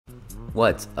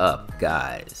What's up,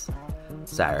 guys?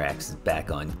 Cyraxx is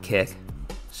back on Kick,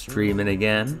 streaming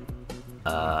again.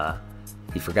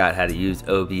 He forgot how to use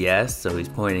OBS, so he's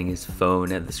pointing his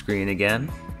phone at the screen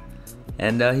again.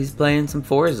 And he's playing some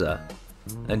Forza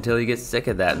until he gets sick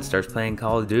of that and starts playing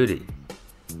Call of Duty.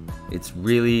 It's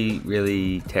really,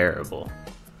 really terrible.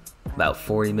 About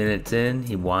 40 minutes in,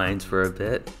 he whines for a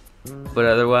bit, but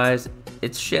otherwise,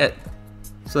 it's shit.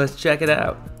 So let's check it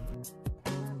out.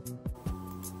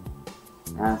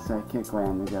 I say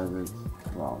Kickland because it's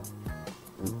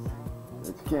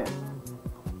Kick.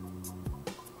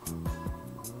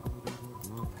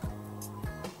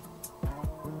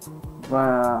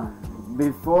 But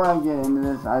before I get into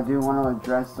this, I do want to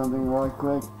address something really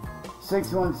quick.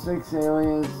 616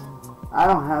 alias, I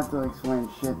don't have to explain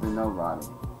shit to nobody.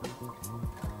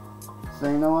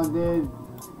 So you know what, dude?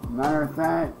 Matter of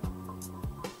fact,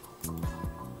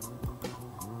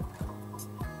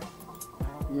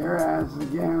 your ass is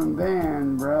getting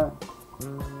banned, bruh.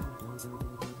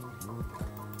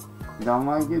 Don't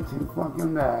like it too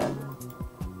fucking bad.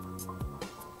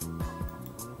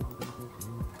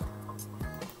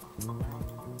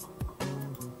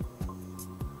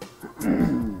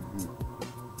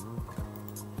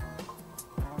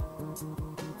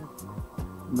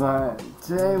 But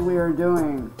today we are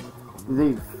doing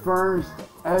the first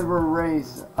ever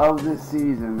race of the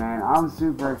season, man. I'm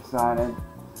super excited.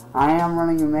 I am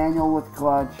running a manual with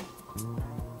clutch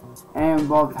and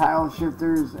both paddle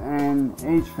shifters and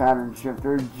H pattern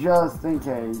shifter just in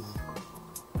case.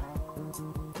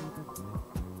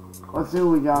 Let's see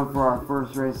what we got for our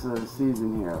first race of the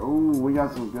season here. Ooh, we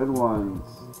got some good ones.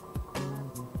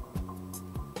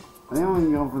 I think we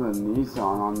can go for the Nissan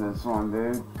on this one,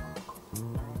 dude.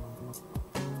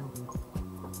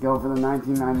 Go for the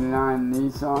 1999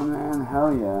 Nissan, man.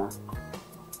 Hell yeah.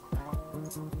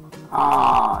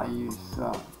 Ah, you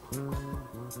suck.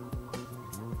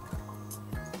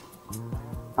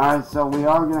 Alright, so we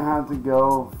are going to have to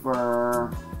go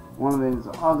for one of these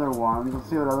other ones. Let's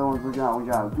see what other ones we got. We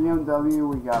got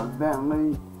BMW, we got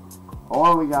Bentley,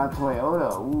 or we got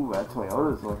Toyota. Ooh, that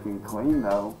Toyota's looking clean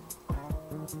though.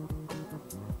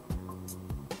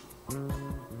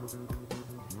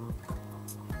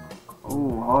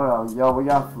 Ooh, hold up. Yo, we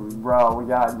gotta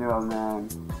do it, man.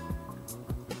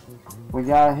 We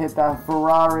gotta hit that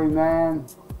Ferrari, man.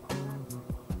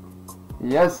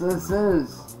 Yes, this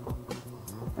is.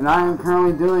 And I am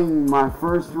currently doing my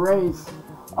first race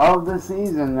of the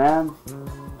season, man.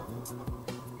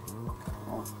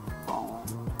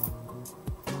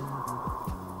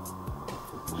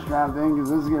 Strapped in, because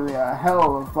this is gonna be a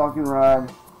hell of a fucking ride.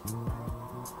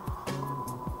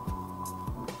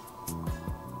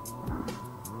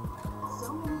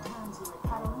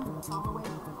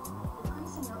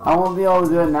 I won't be able to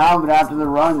do it now, but after the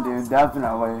run, dude,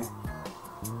 definitely.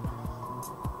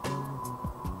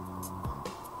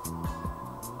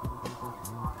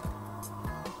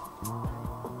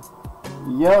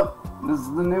 Yep, this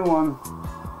is the new one.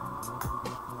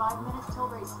 5 minutes till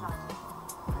race start.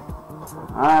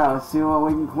 Alright, let's see what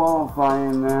we can qualify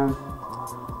in, man.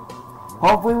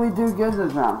 Hopefully we do good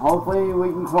this round. Hopefully we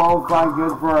can qualify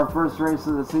good for our first race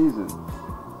of the season.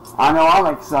 I know I'm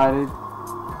excited.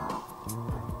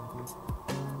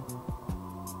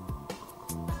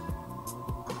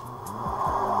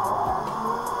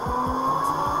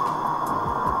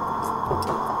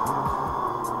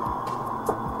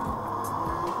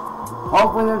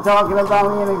 Hopefully they're talking about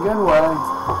me in a good way.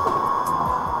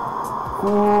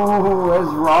 Ooh, this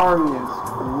Rari is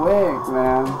quick,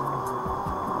 man.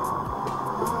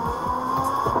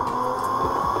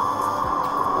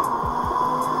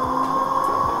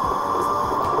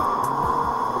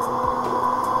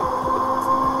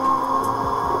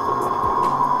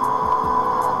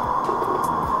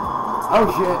 Oh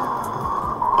shit.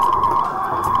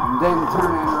 Didn't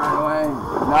turn in right away.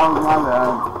 That was my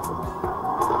bad.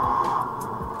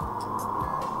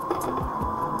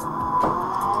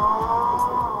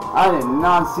 I did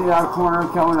not see that corner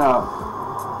coming up.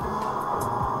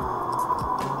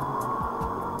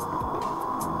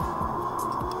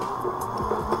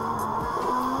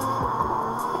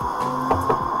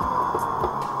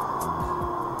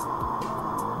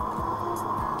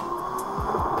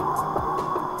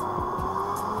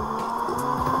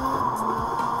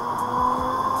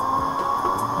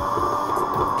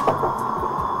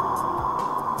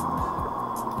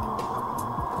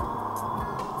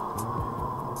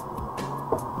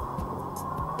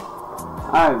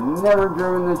 I've never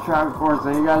driven this track before, so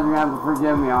you guys are going to have to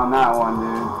forgive me on that one,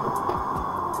 dude.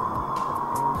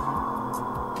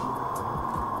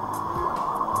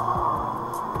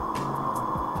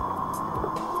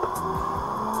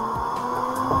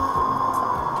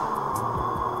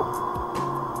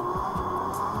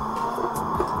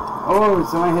 Oh,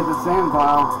 somebody hit the sand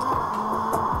pile.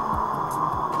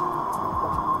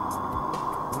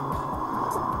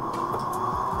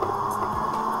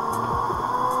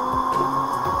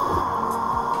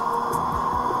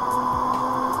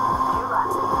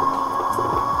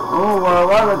 Oh, we're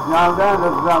 11th now.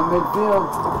 That's about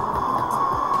midfield.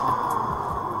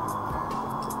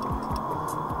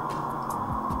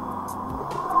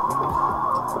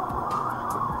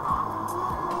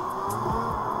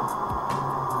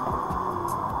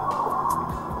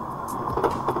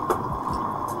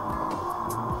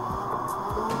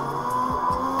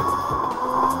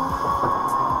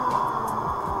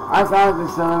 I honestly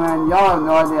said, man, y'all have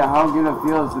no idea how good it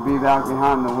feels to be back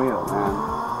behind the wheel, man.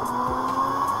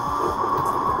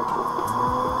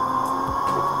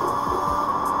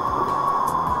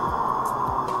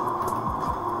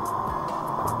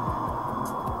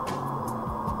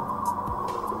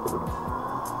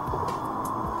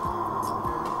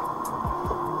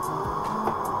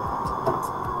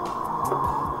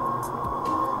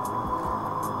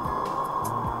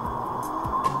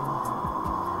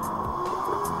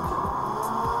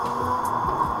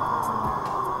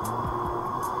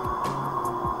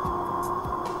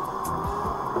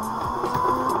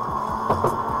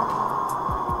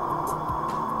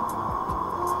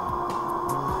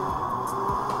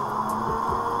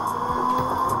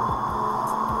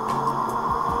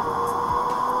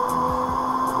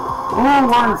 Ooh,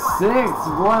 we're in 6th.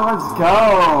 Boy, let's go.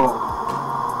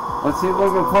 Let's see if we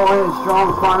can pull in a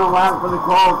strong final lap for the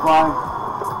qualify.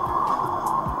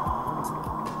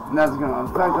 And that's going to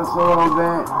affect us a little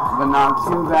bit, but not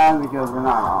too bad because we're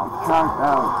not off track.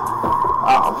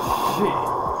 Oh,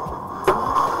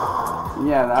 shit.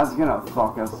 Yeah, that's going to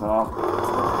fuck us up.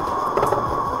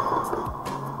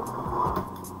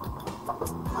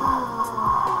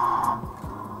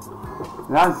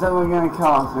 That's definitely going to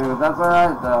cost me, but that's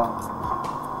alright though.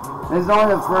 This is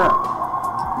only the first.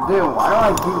 Dude, why do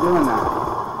I keep doing that?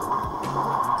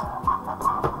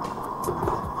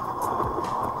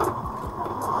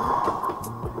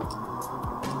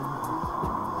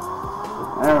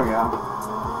 There we go.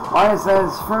 Like I said,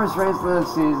 it's first race of the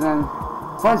season.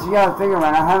 Plus, you gotta figure,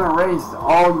 man, I haven't raced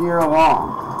all year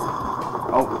long.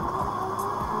 Oh.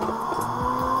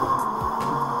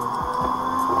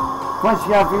 Plus,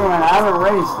 you gotta figure, man, I haven't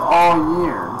raced all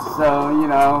year. So, you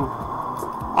know,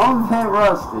 I'm a bit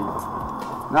rusty.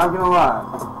 Not gonna lie.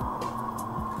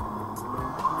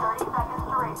 30 seconds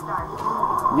to race start.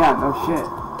 Yeah, no shit.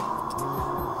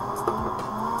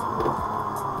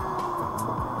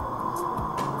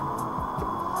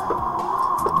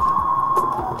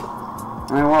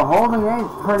 I mean, we're holding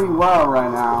 8th pretty well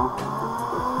right now.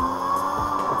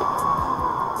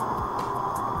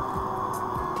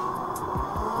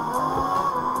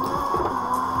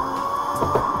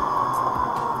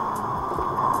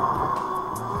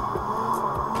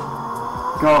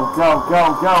 Go, go, go,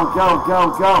 go, go, go,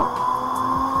 go.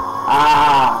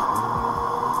 Ah.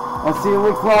 Let's see if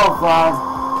we qualify.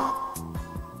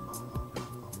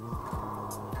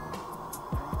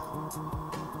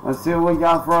 Let's see what we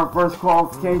got for our first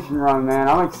qualification run, man.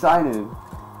 I'm excited.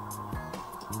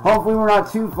 Hopefully we're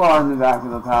not too far in the back of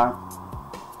the pack.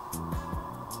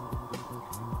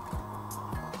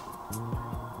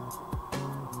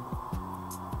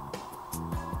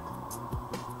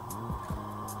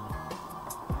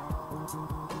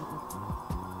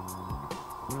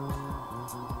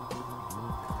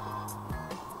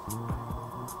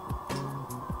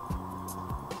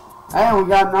 Hey, we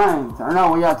got 9th. Or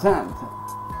no, we got 10th.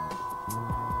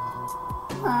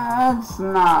 That's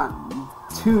not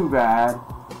too bad.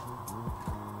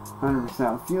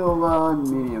 100% fuel load,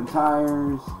 medium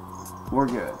tires. We're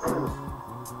good.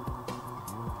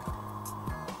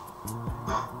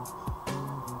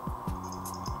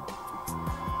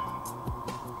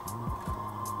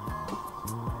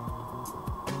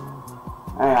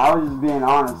 Hey, I was just being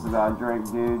honest about Drake,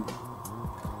 dude.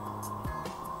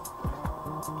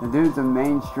 The dude's a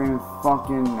mainstream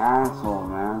fucking asshole,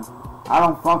 man. I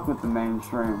don't fuck with the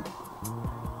mainstream.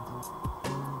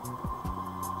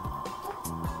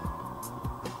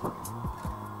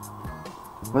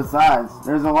 Besides,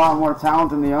 there's a lot more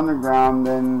talent in the underground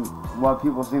than what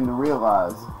people seem to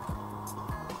realize.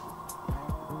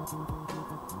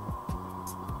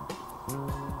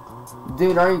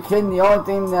 Dude, are you kidding? The only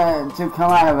thing that to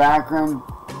come out of Akron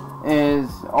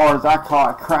is, or as I call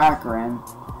it, Crackrin,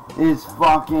 is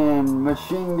fucking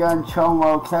Machine Gun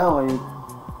Chomo Kelly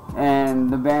and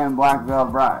the band Black Veil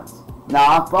Brides.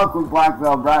 Now, I fuck with Black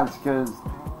Veil Brides because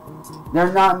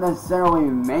they're not necessarily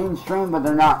mainstream, but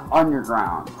they're not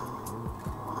underground.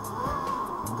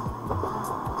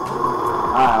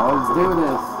 Alright, let's do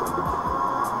this.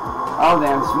 Oh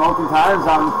damn, smoking tires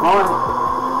on the front.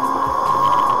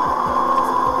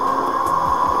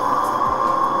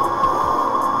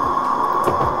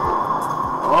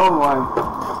 Oh boy.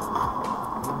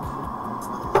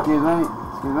 Excuse me.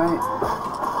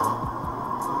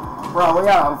 Bro, we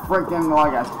got a freaking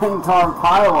like a 10-car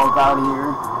pile up out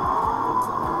here.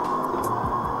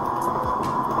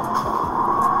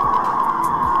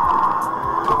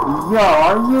 Yo,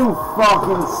 are you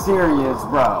fucking serious,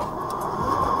 bro?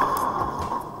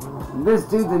 This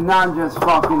dude did not just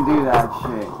fucking do that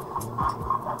shit.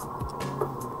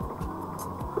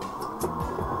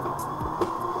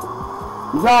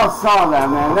 Y'all saw that,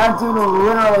 man. That dude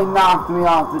literally knocked me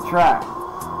off the track.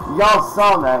 Y'all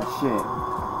saw that shit.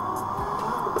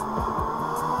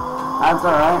 That's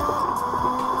alright.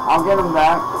 I'll get him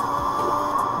back.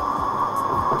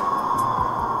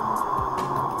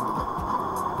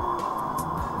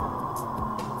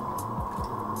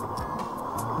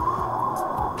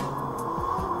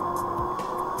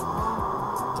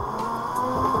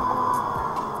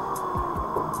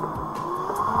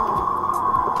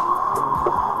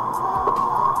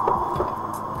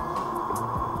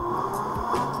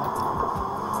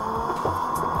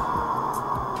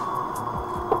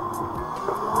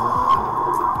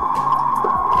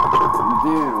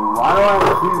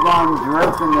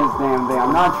 Drifting this damn thing.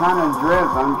 I'm not trying to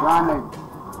drift. I'm trying to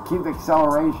keep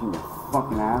acceleration, you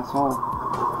fucking asshole.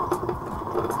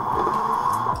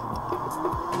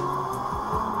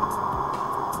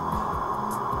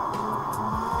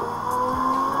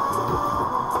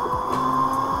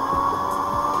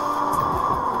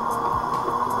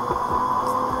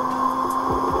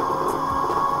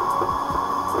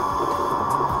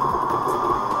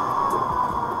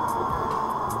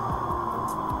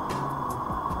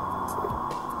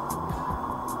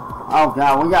 Oh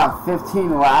god, we got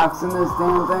 15 laps in this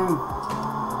damn thing.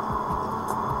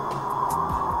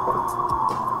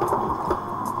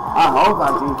 I hope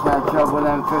I can catch up with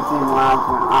them 15 laps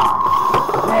when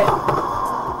shit.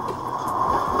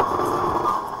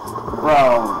 Bro.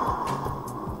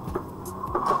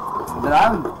 Did I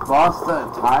bust a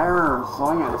tire or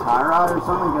sling a tire out or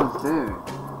something? Because dude,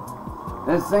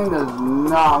 this thing does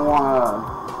not want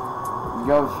to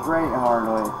go straight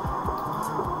hardly.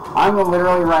 I'm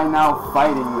literally right now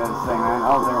fighting this thing, man.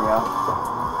 Oh, there we go.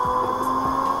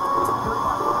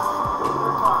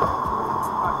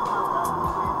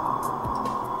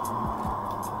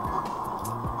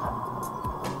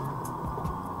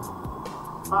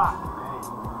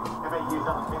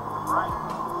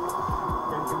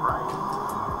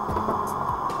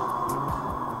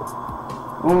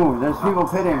 Ooh, there's people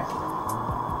pitting.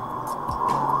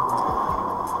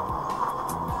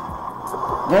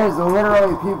 There's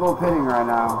literally people pitting right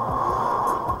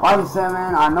now. Like I said,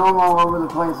 man, I know I'm all over the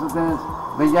place with this,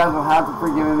 but you guys will have to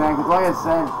forgive me, man, because like I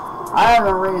said, I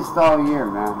haven't raced all year,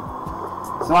 man.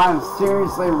 So I'm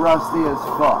seriously rusty as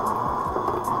fuck.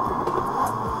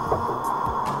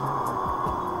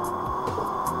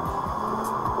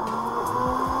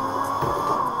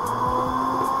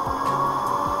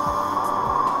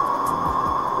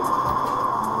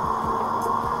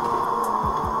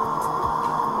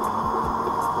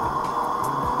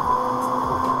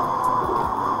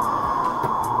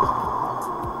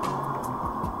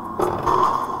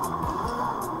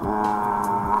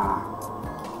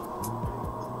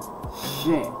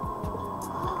 Shit.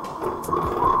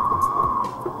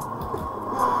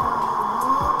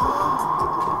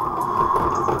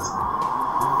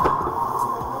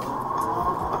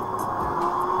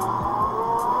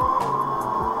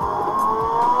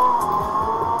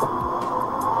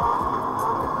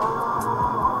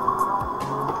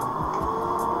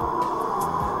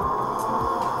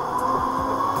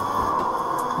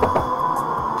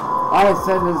 Like I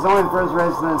said, this is only the first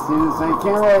race of this season, so you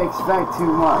can't really expect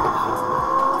too much.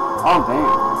 Oh,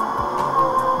 damn.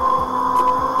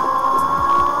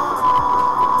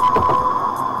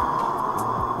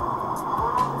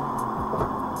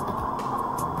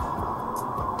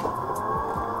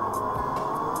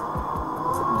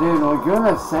 Dude,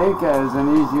 Laguna Seca is an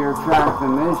easier track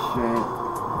than this shit.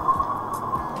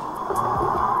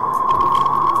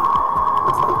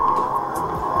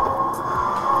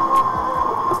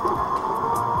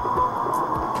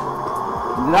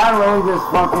 Did I really just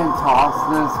fucking toss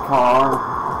this car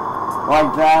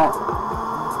like that?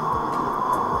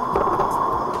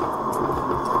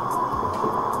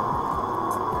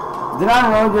 Did I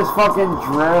really just fucking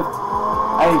drift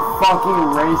a fucking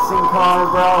racing car,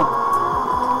 bro?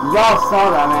 Y'all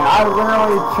saw that, man. I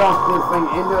literally chucked this thing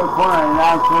into a corner and it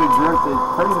actually drifted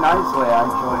pretty nicely,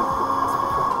 actually.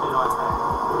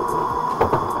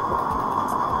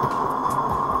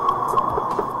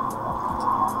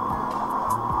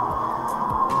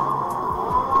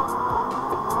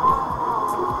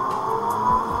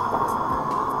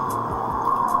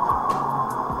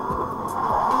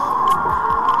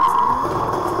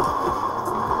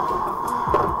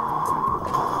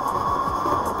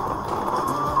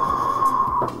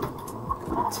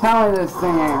 Tell me this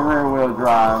thing ain't rear wheel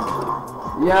drive.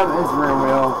 Yep, it's rear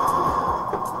wheel.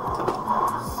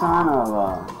 Son of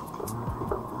a...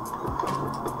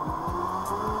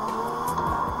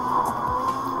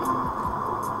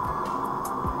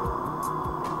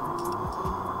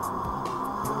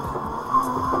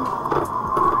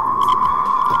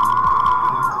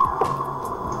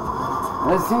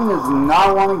 This thing does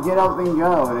not want to get up and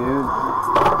go, dude.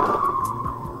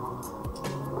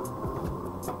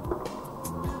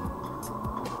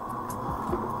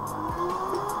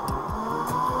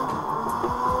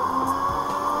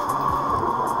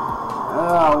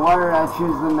 Why did I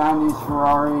choose the 90s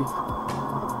Ferrari?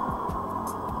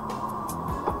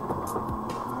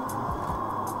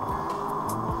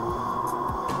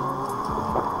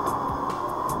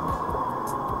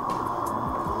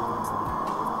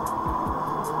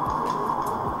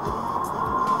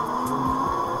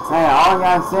 Hey, all I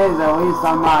gotta say is at least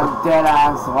I'm not dead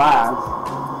ass last.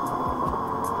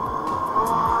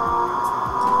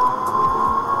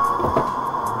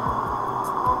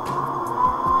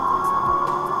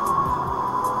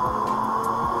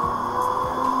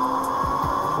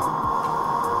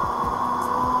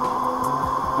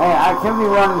 Hey, I could be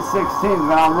running 16,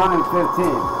 but I'm running 15.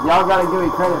 Y'all gotta give me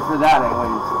credit for that at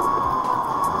least.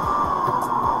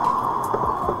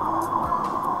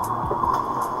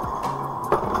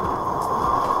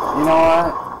 You know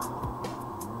what?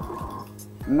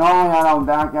 Normally I don't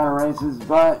back out of races,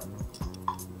 but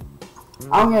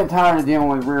I'm getting tired of dealing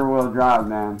with rear wheel drive,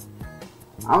 man.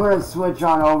 I'm gonna switch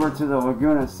on over to the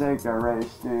Laguna Seca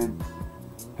race, dude.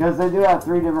 Because they do have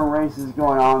 3 different races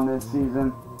going on this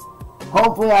season.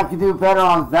 Hopefully I can do better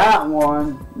on that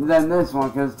one than this one,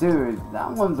 because dude, that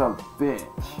one's a bitch.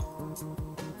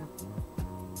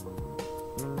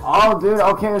 Oh dude,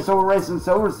 okay, so we're racing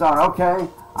Silverstone, okay.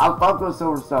 I'll fuck with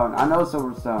Silverstone. I know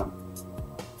Silverstone.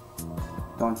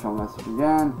 Don't show message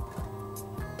again.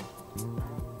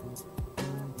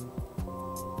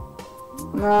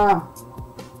 Nah.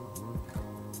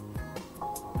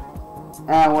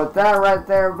 And with that right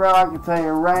there, bro, I can tell you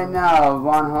right now,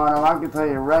 Von Honno, I can tell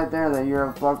you right there that you're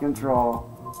a fucking troll.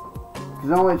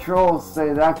 Because only trolls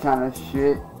say that kind of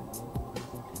shit.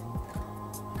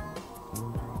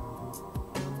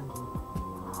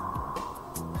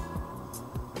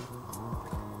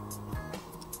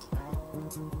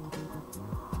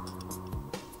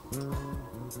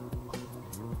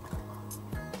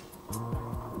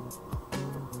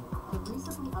 The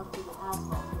recently updated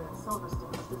asphalt here at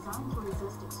Silverstone is designed to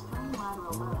resist extreme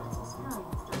lateral loads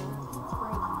experienced during intense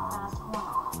braking and fast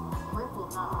cornering. Grip will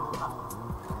not hold up.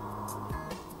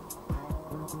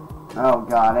 Oh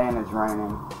god, and it's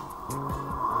raining.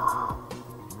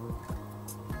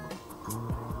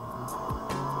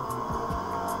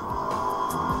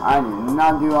 I do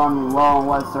not do on the low and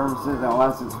wet surfaces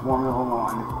unless it's Formula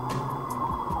 1.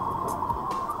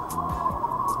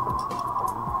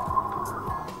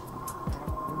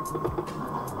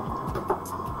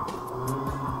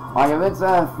 Like if it's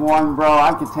F1, bro,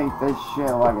 I could take this shit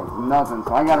like it's nothing.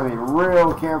 So I gotta be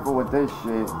real careful with this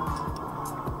shit.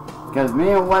 Because me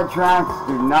and wet tracks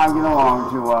do not get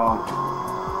along too well.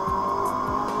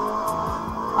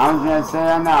 I'm just gonna say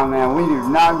that now, man. We do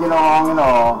not get along at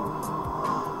all.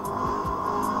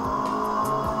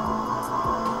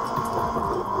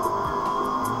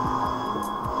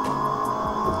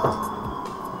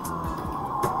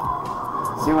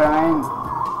 See what I mean?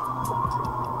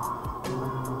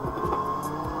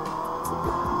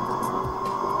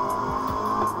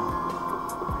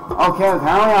 Okay,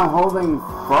 apparently I'm holding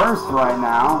first right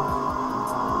now.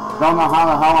 Don't know how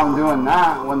the hell I'm doing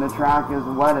that when the track is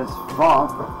wet as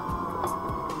fuck.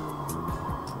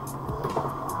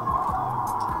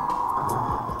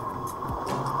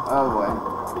 Oh boy.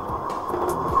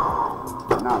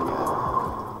 Not good.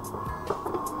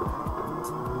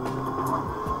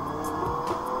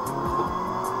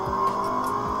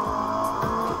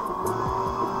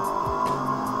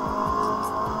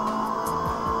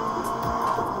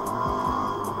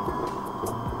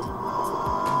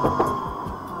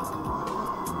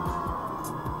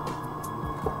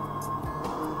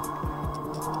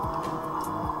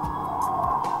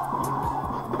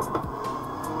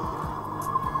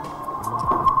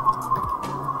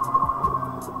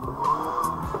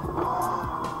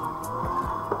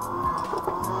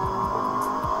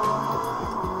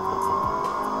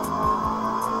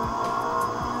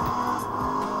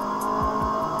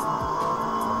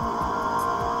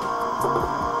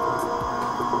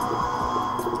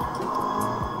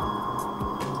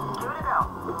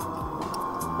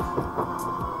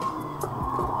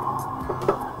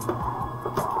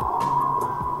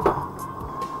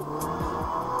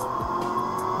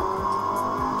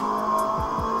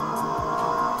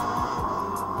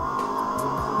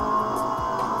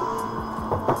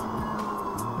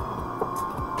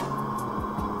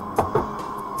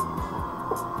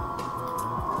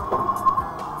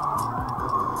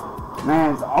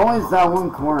 always that one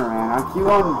corner, man. I keep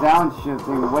on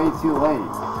downshifting way too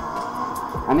late.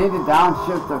 I need to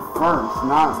downshift to first,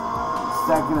 not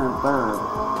second or third.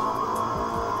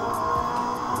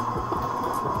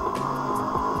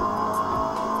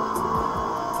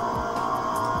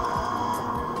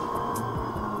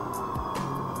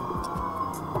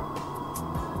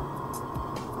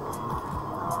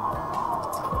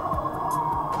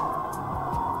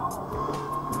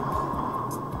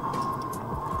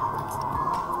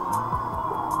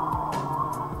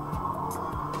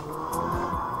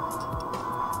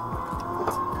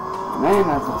 Man,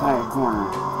 that's a tight corner.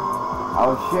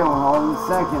 Oh shit, we're holding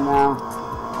second now.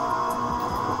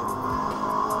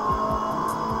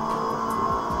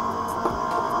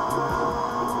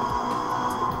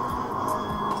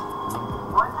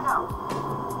 One to go.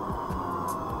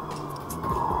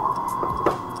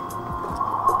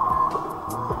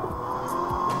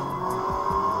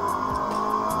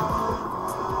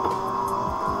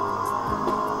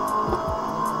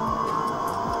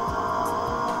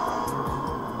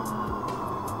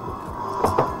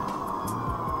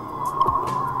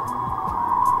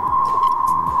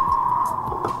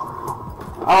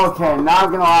 Okay,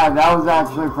 not gonna lie, that was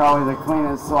actually probably the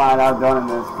cleanest slide I've done in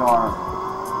this car.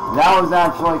 That was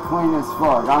actually clean as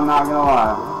fuck, I'm not gonna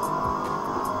lie.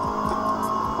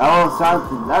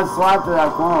 That slide to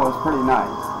that corner was pretty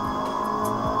nice.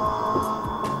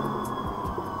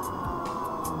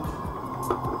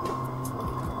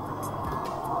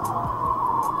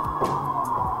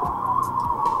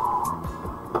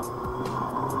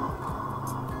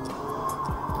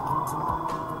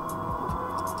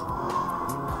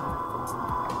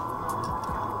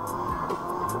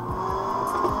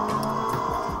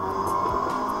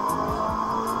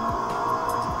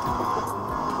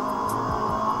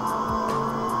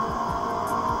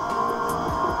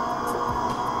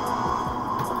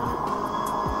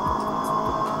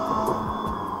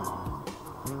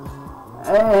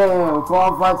 Hey, we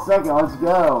qualified second, let's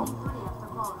go.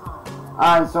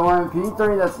 Alright, so we're in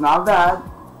P3, that's not bad.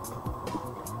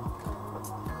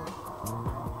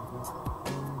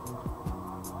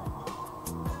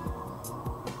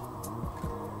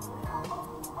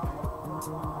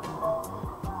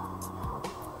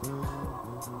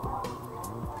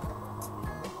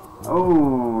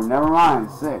 Oh, never mind,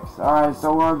 6. Alright,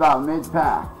 so we're about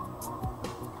mid-pack.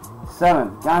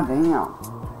 7th, goddamn.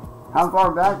 How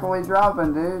far back are we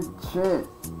dropping, dude? Shit.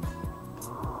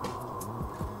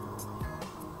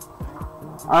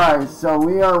 Alright, so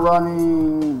we are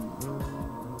running...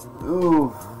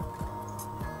 Oof.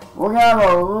 We're gonna have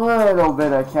a little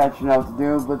bit of catching up to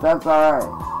do, but that's alright.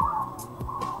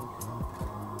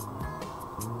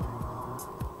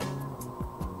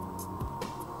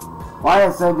 Like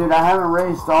I said, dude, I haven't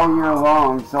raced all year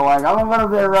long, so like I'm a little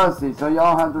bit rusty, so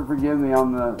y'all have to forgive me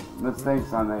on the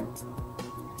mistakes I make.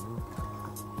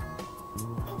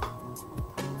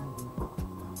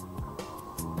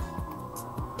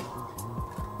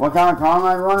 What kind of car am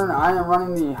I running? I am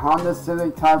running the Honda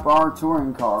Civic Type R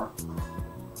touring car.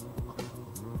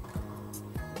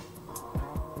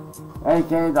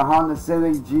 aka the Honda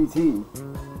Civic GT.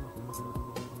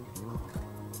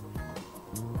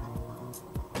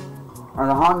 Or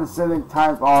the Honda Civic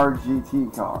Type R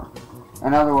GT car.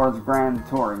 In other words, Grand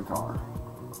Touring car.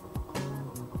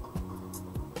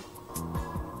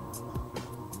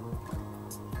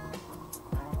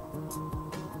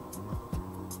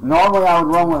 Normally I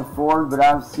would run with Ford, but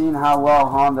I've seen how well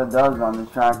Honda does on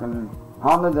this track, and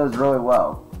Honda does really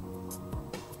well.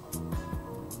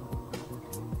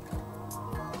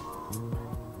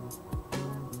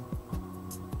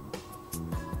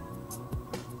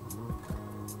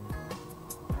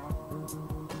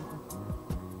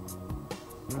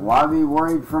 Why be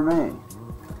worried for me?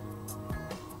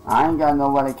 I ain't got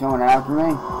nobody coming after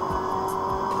me.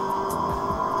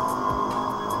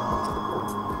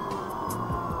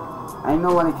 Ain't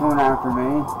nobody coming after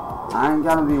me. I ain't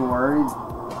gotta be worried.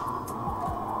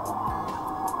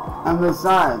 And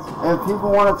besides, if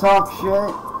people want to talk shit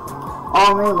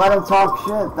on me, let them talk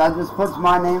shit. That just puts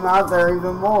my name out there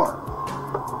even more.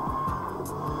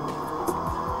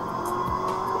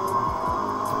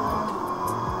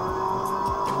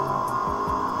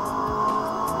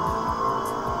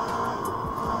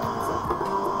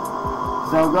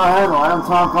 So go ahead, let them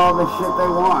talk all the shit they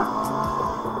want.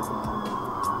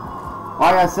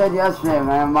 Like I said yesterday,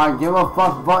 man, my give a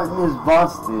fuck button is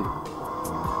busted.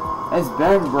 It's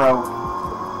been broke.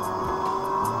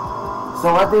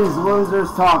 So let these losers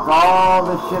talk all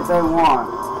the shit they want.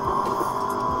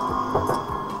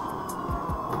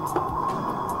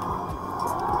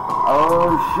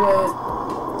 Oh shit.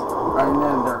 Right in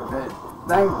the dirt pit.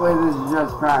 thankfully this is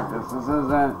just practice. This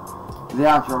isn't the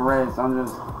actual race. I'm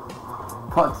just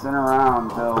putzing around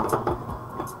till...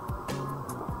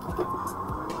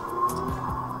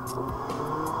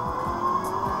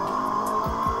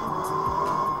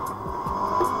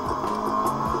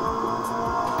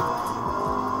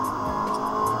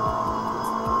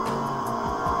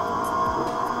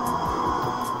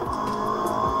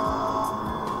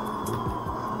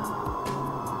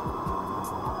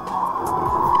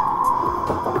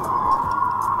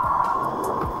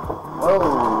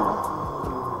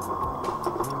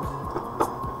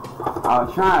 I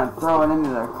was trying to throw it into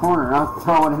the corner, not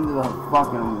throw it into the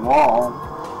fucking wall.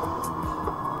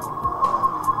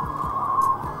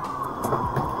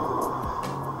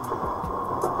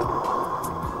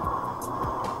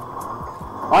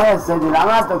 Like I said, dude, I'm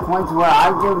at the point where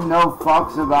I give no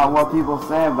fucks about what people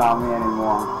say about me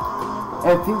anymore.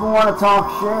 If people want to talk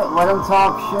shit, let them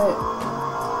talk shit.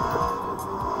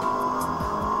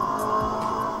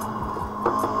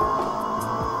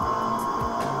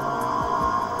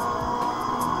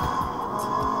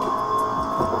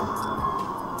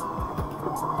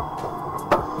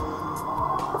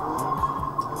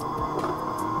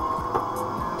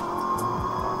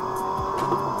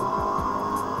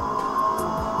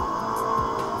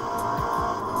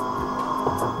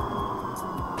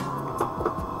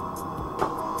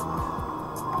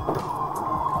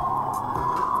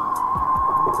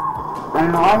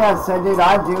 And like I said, dude,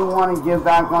 I do want to get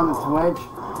back on the Twitch,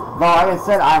 but like I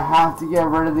said, I have to get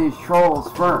rid of these trolls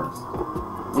first.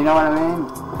 You know what I mean?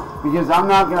 Because I'm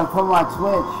not going to put my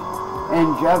Twitch in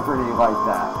jeopardy like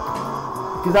that.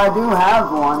 Because I do have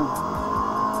one,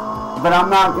 but I'm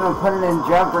not going to put it in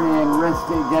jeopardy and risk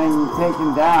it getting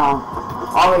taken down,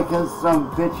 all because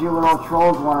some bitchy little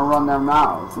trolls want to run their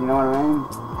mouths. You know what I mean?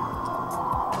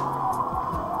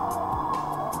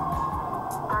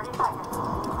 30 seconds.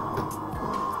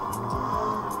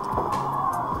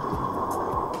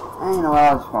 Ain't no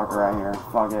else fucker right here.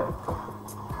 Fuck it.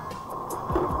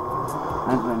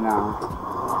 Actually, no.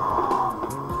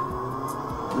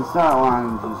 The start line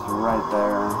is just right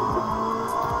there.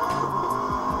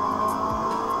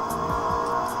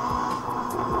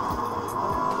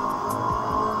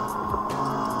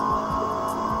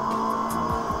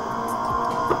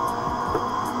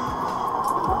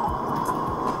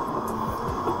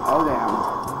 Oh, damn.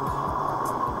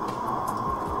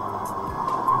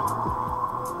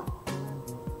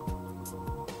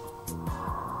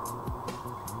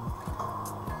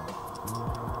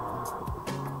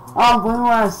 Oh, believe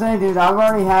what I say, dude. I've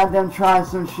already had them try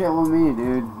some shit with me,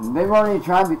 dude. They've already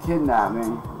tried to kidnap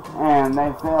me, and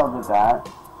they failed at that.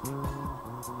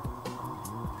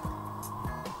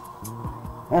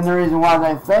 And the reason why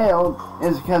they failed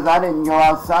is because I didn't go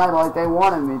outside like they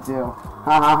wanted me to.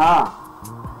 Ha ha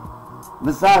ha.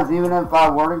 Besides, even if I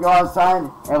were to go outside,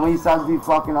 at least I'd be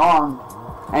fucking armed.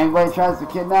 Anybody tries to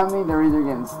kidnap me, they're either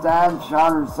getting stabbed,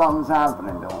 shot, or something's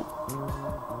happening to them.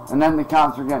 And then the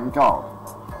cops are getting called.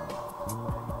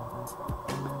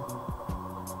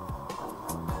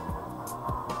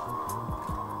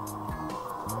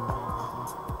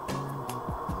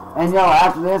 And yo,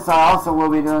 after this, I also will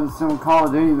be doing some Call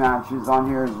of Duty matches on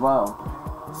here as well.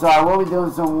 So I will be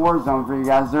doing some Warzone for you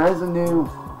guys. There is a new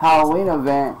Halloween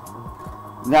event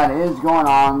that is going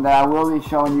on that I will be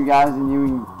showing you guys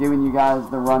and giving you guys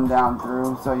the rundown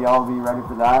through. So y'all be ready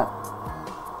for that.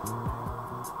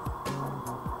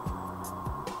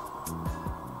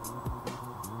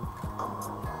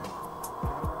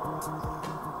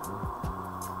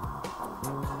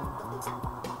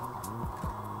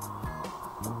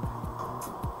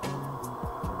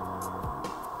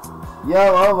 Yo,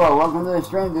 Ovo, welcome to the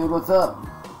stream, dude. What's up?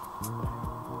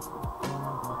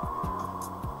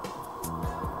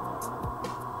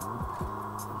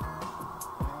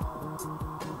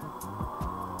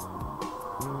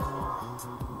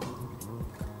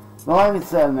 But like I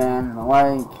said, man,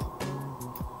 like,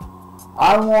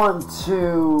 I want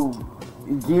to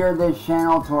gear this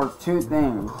channel towards two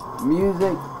things.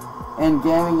 Music and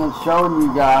gaming, and showing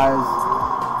you guys,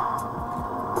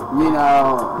 you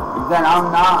know, that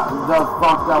I'm not the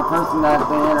fucked up person that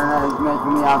the internet is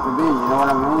making me out to be, you know what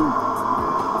I mean?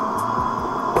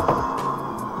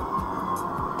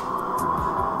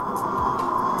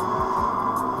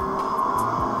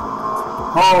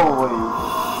 Holy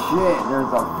shit,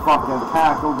 there's a fucking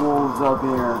pack of wolves up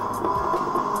here.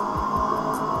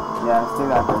 Yeah, stay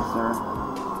back there, sir.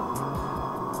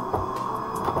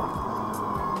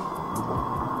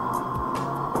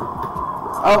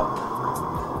 Oh!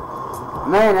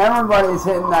 Man, everybody's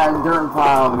hitting that dirt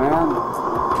pile, man.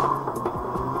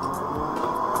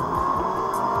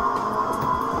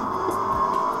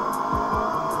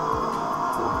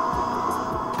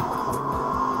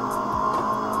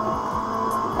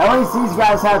 At least these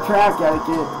guys have track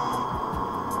etiquette.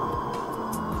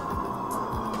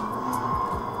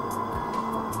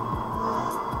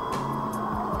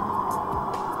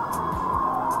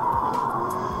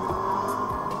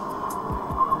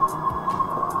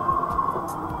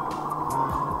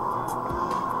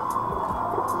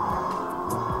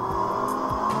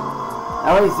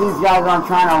 At least these guys aren't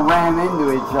trying to ram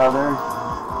into each other.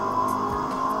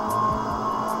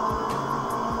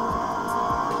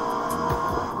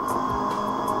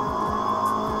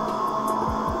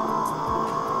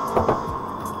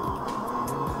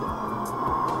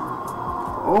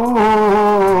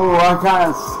 Ooh, I kind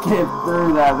of skipped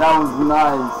through that. That was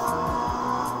nice.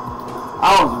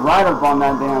 I was right up on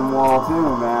that damn wall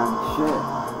too, man. Shit.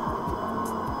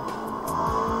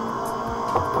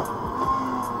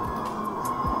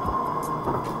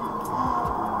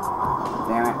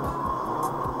 Damn it.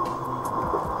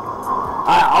 I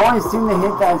always seem to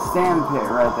hit that sand pit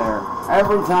right there.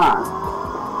 Every time.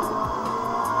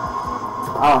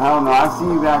 Oh, hell no. I see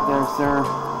you back there, sir.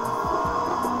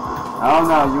 Oh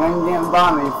no, you ain't getting by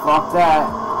me. Fuck that.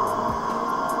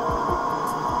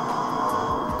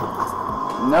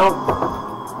 Nope.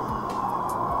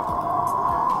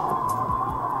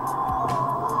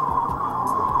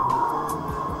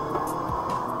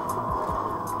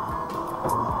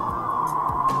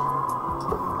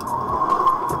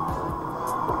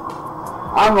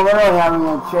 I'm literally having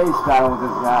a chase battle with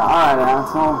this guy. Alright,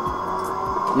 asshole.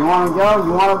 You wanna go?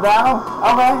 You wanna battle?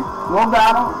 Okay, we'll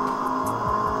battle.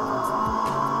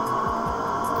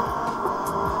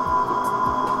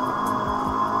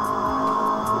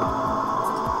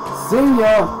 See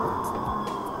ya!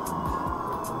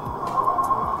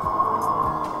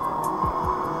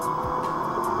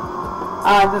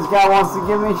 This guy wants to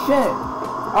give me shit.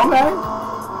 Okay.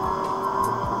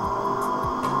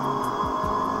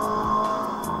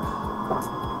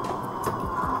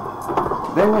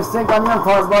 Big mistake on your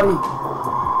part, buddy.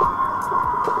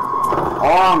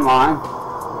 Or on mine.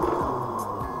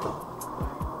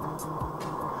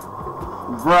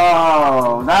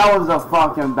 Bro, that was a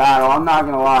fucking battle. I'm not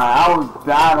gonna lie. I was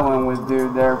battling with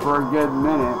dude there for a good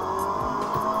minute.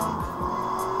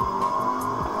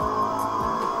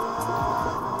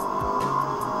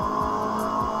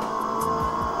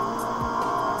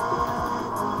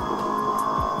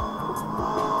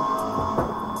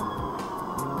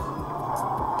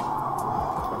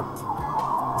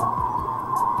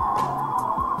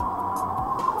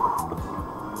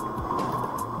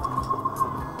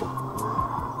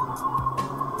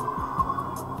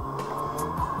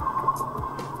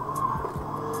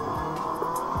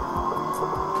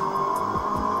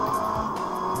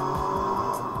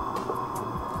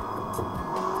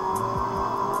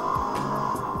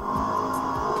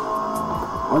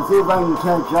 Let's see if I can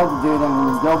catch up to dude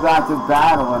and go back to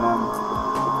battling him.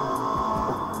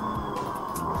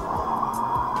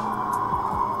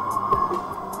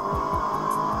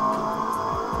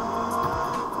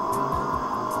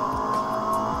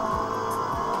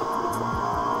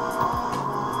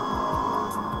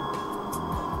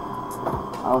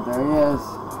 Oh, there he is.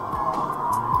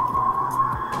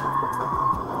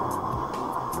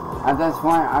 At this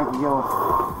point, I can give a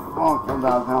fuck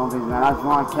about penalties, man. I just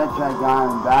want to catch that guy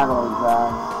and battle his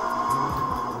ass.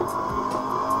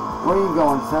 Where are you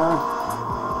going, sir?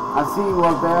 I see you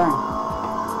up there.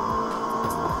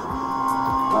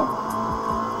 Oh.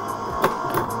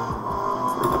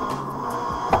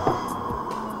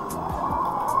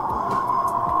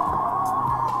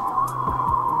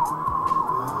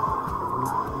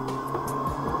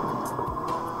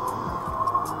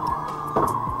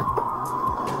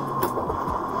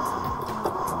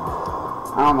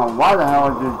 I don't know why the hell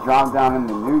it just dropped down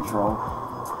into neutral.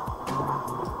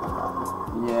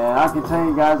 Yeah, I can tell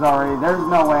you guys already, there's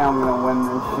no way I'm gonna win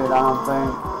this shit, I don't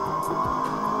think.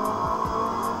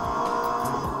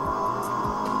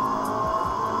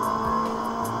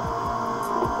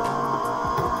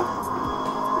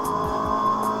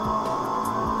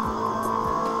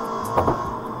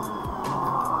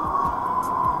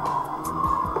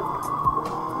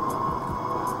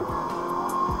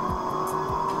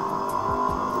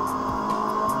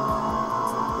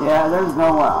 Yeah, there's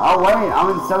no way. Oh wait, I'm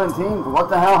in 17th. What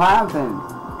the hell happened?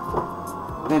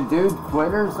 Did dude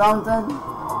quit or something?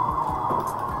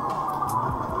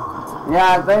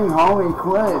 Yeah, I think homie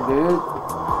quit, dude.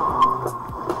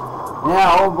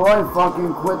 Yeah, old boy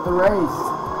fucking quit the race.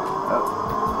 Oh.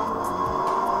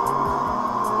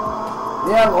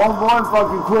 Yeah, old boy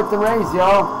fucking quit the race,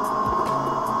 y'all.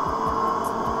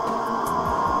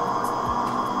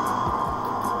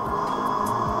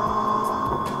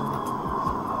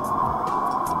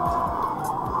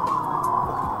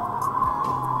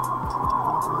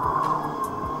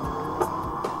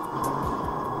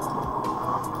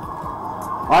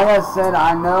 Like I said,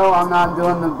 I know I'm not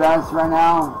doing the best right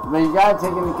now, but you gotta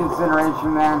take into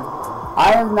consideration, man,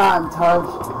 I have not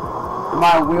touched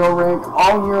my wheel rig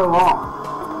all year long.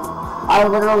 I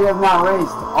literally have not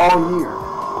raced all year.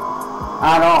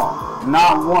 At all.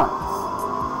 Not once.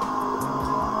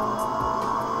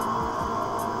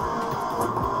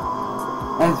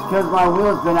 And it's because my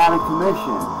wheel's been out of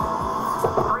commission.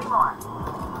 3 more.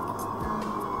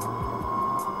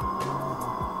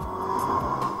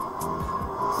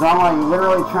 So I'm like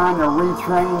literally trying to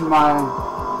retrain my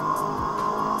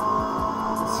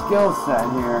skill set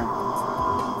here.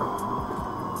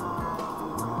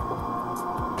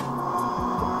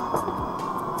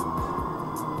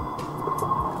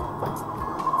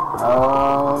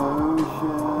 Oh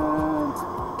shit.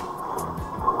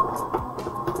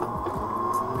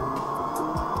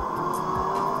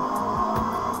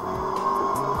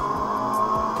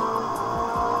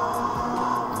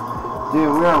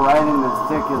 Dude, we are right in the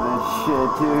thick of this shit,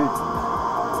 dude.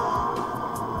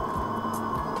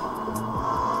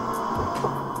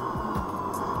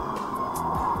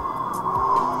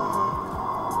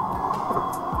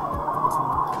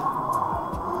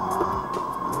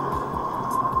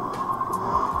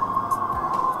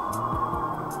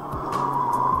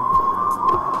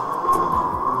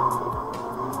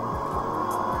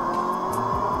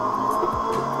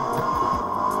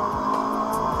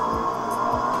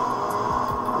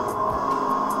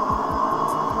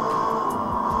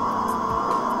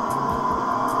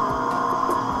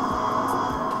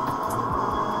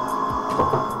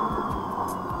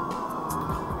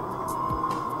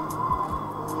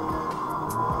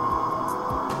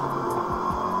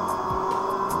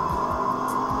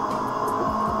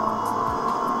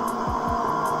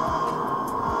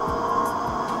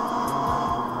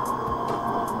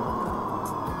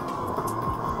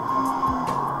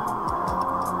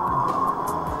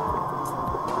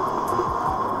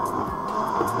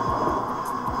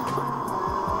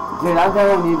 Dude, I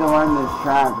definitely need to learn this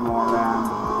track more, man.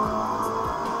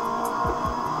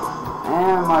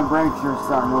 And my brakes are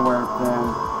starting to wear thin.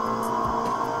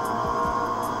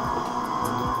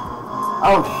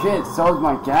 Oh shit, so is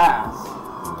my gas.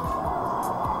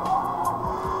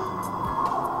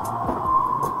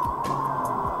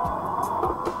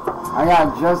 I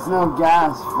got just enough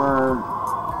gas for,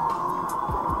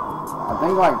 I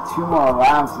think like 2 more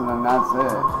laps and then that's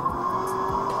it.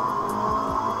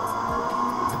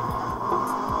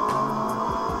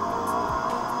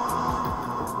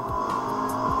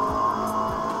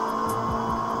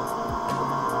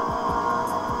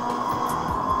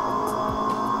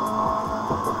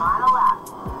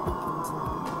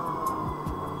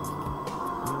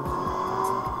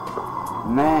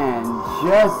 Man,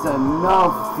 just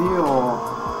enough fuel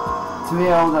to be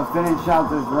able to finish out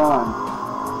this run.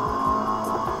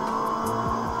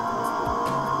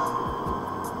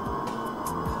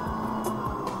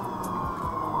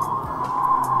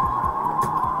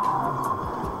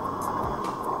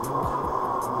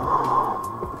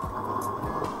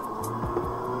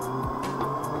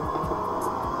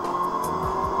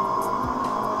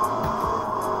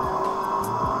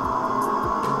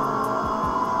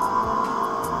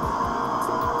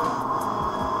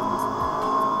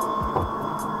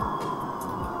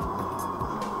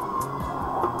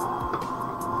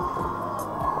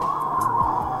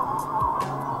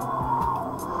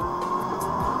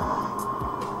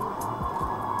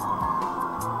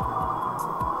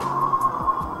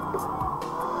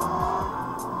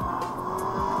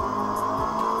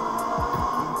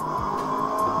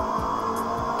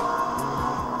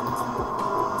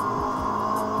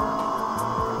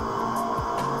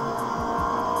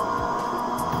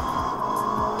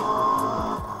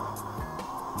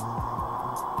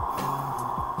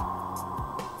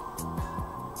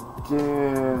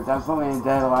 Dude, that's only a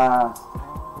dead last.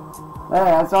 Hey,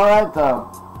 that's alright though.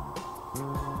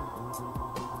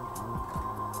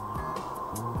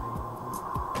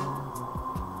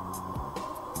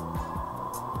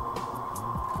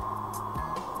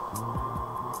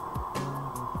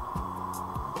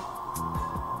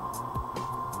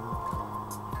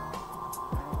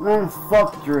 Man,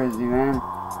 fuck Drizzy, man.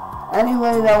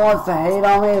 Anybody that wants to hate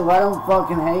on me, let them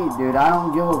fucking hate, dude. I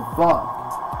don't give a fuck.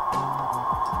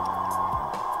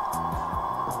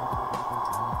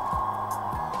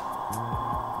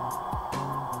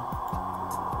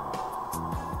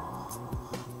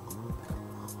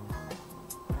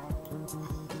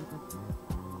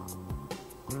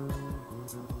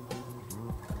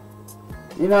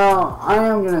 You know, I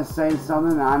am going to say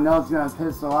something that I know it's going to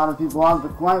piss a lot of people off, but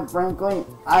quite frankly,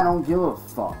 I don't give a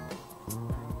fuck.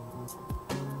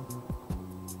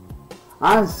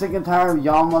 I'm sick and tired of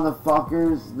y'all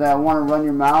motherfuckers that want to run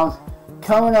your mouths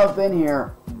coming up in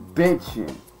here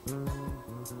bitching.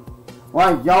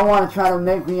 Like, y'all want to try to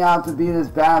make me out to be this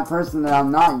bad person that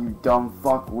I'm not, you dumb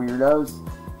fuck weirdos.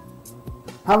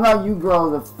 How about you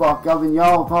grow the fuck up and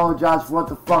y'all apologize for what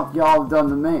the fuck y'all have done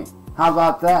to me? How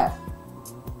about that?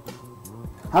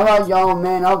 How about y'all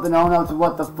man up and own up to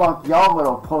what the fuck y'all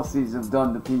little pussies have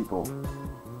done to people?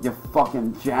 You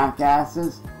fucking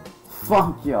jackasses.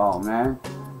 Fuck y'all, man.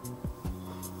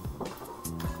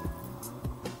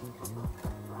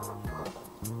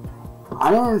 I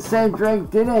didn't say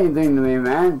Drake did anything to me,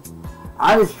 man.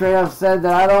 I just straight up said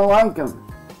that I don't like him.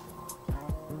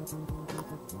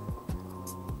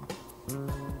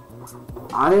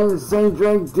 I didn't say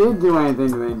Drake did do anything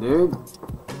to me, dude.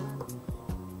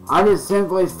 I just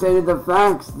simply stated the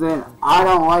facts that I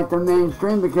don't like the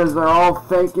mainstream because they're all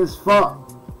fake as fuck.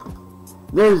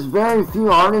 There's very few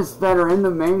artists that are in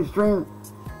the mainstream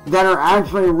that are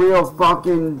actually real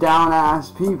fucking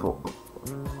down-ass people.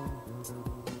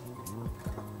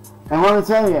 And let me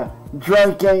tell you,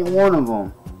 Drake ain't one of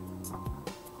them.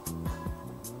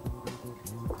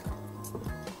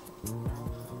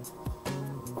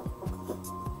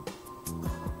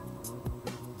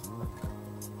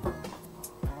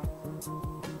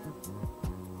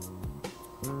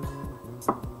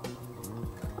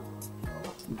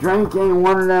 Drake ain't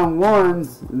one of them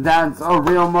ones that's a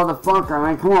real motherfucker. I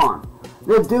mean, come on.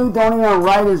 The dude don't even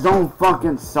write his own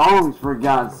fucking songs, for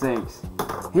God's sakes.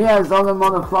 He has other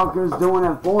motherfuckers doing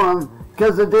it for him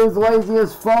because the dude's lazy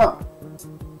as fuck.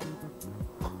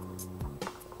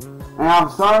 And I'm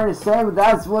sorry to say, but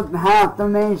that's what half the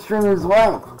mainstream is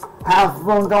like. Half of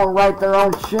them don't write their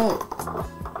own shit.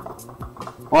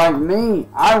 Like me,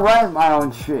 I write my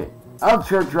own shit.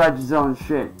 Upchurch writes his own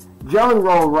shit. Joey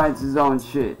Roll writes his own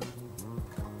shit.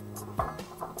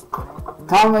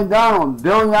 Tom McDonald,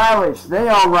 Billie Eilish, they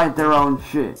all write their own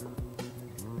shit.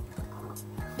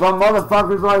 But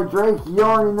motherfuckers like Drake, you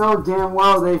already know damn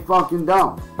well they fucking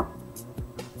don't.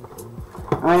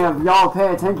 I mean, if y'all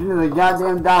pay attention to the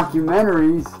goddamn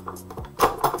documentaries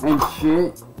and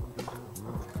shit,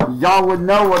 y'all would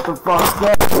know what the fuck's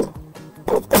that.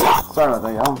 Sorry about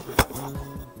that, y'all.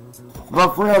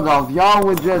 But for real though, if y'all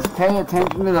would just pay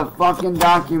attention to the fucking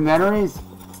documentaries,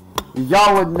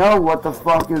 y'all would know what the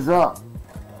fuck is up.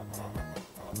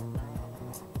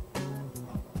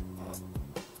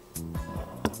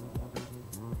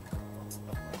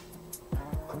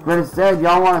 But instead,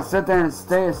 y'all want to sit there and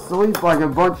stay asleep like a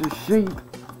bunch of sheep.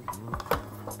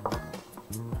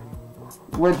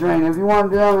 Which, I mean, if you want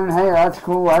to do that, then hey, that's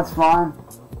cool, that's fine.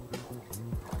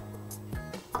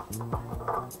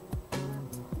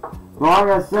 But like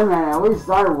I said, man, at least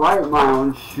I write my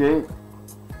own shit.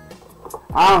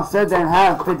 I don't sit there and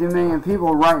have 50 million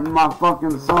people writing my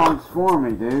fucking songs for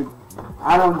me, dude.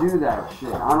 I don't do that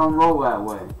shit. I don't roll that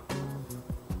way.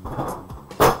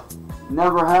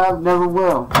 Never have, never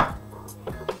will.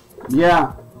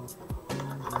 Yeah.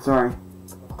 Sorry.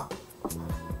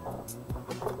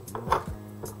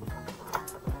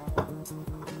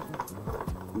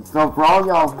 So for all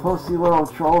y'all pussy little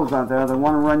trolls out there that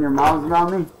want to run your mouths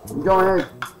about me, go ahead.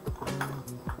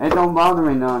 It don't bother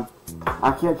me none.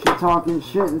 I catch you talking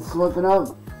shit and slipping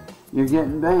up, you're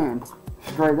getting banned.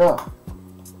 Straight up.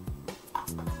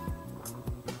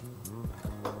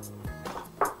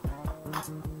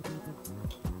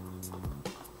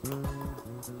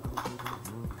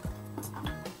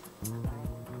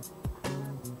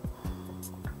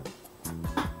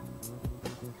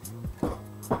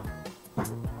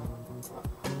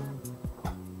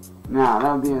 Now,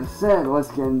 that being said, let's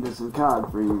get into some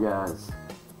COD for you guys.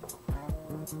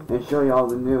 And show you all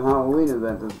the new Halloween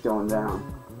event that's going down.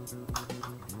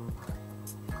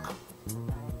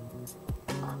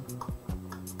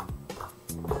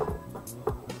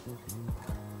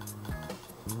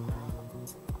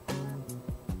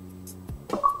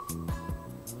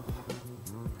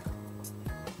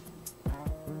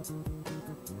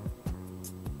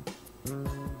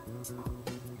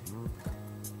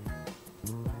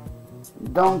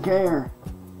 Don't care.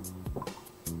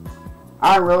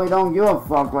 I really don't give a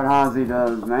fuck what Hazy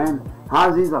does, man.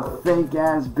 Hazy's a fake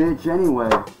ass bitch anyway.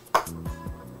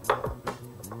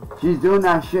 She's doing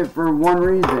that shit for one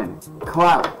reason.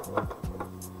 Clout.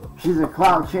 She's a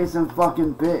clout chasing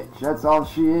fucking bitch. That's all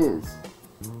she is.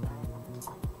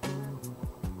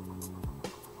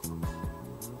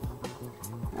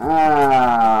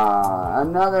 Ah,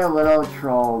 another little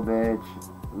troll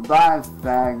bitch. Bye,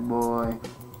 fag boy.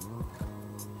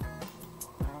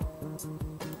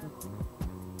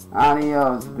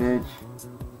 Adios, bitch.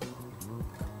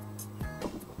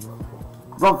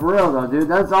 But for real though, dude,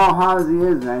 that's all Halsey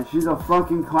is, man. She's a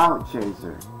fucking clout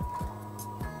chaser.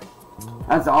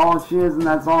 That's all she is, and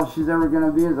that's all she's ever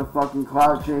gonna be, is a fucking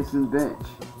clout chasing bitch.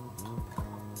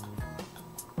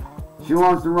 She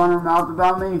wants to run her mouth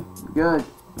about me? Good.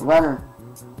 Let her.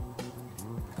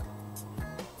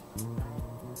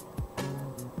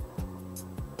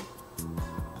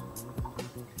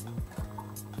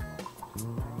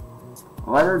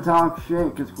 Let her talk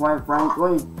shit, because quite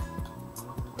frankly,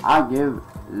 I give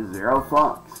 0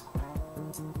 fucks.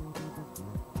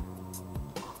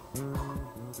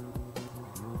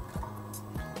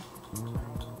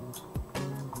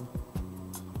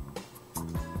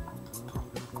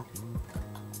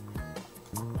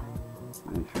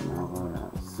 Make sure my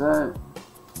loadout set.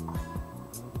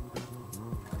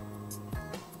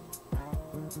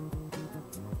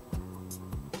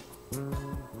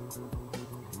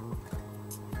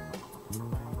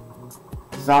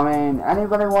 So I mean,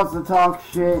 anybody wants to talk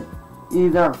shit,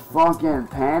 either fucking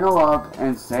panel up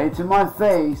and say to my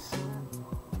face,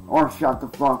 or shut the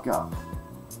fuck up.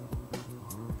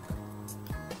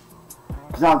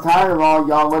 Cause I'm tired of all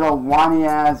y'all little whiny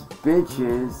ass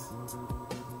bitches,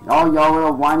 all y'all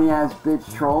little whiny ass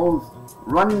bitch trolls,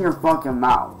 running your fucking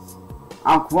mouths.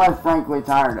 I'm quite frankly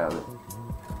tired of it.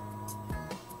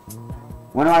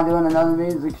 When am I doing another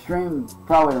music stream?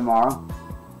 Probably tomorrow.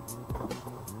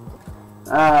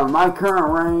 My current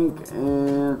rank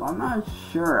is, I'm not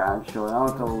sure actually, I'll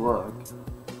have to look.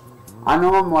 I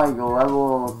know I'm like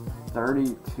level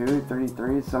 32,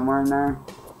 33, somewhere in there.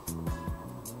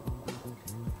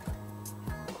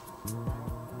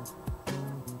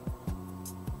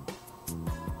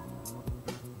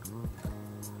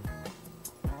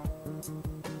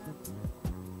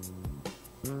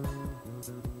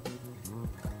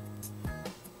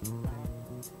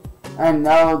 And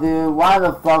no, dude, why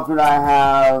the fuck would I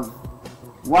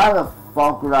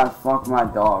fuck my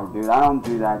dog, dude? I don't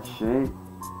do that shit.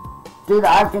 Dude,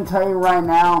 I can tell you right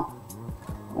now,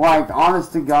 like,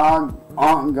 honest to God,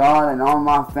 on God, and on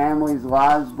my family's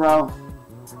lives, bro,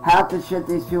 half the shit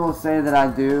these people say that I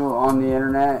do on the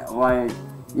internet, like,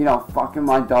 you know, fucking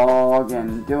my dog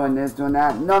and doing this, doing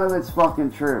that, none of it's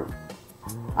fucking true.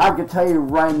 I can tell you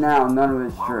right now, none of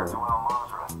it's true.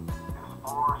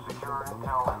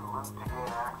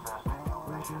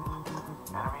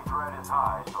 Enemy threat is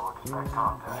high, so expect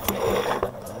contact.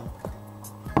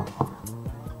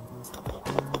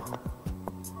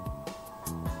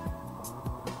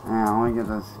 Yeah, let me get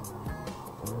this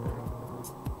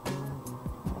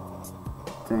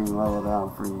thing leveled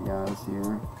out for you guys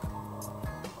here.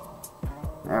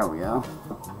 There we go.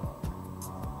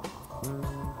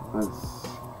 Let's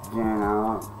scan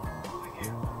out.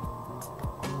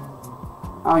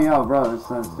 Oh, yo, bro, there's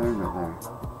that stairs right there.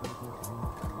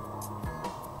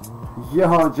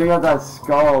 Yo, check out that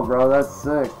skull, bro. That's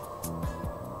sick.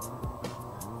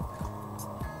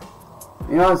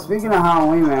 You know, speaking of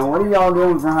Halloween, man, what are y'all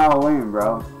doing for Halloween,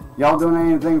 bro? Y'all doing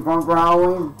anything fun for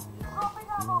Halloween?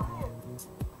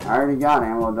 I already got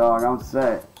ammo, dog. I'm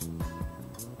set.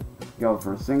 Go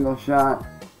for a single shot.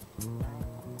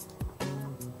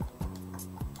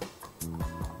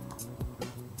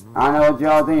 I know what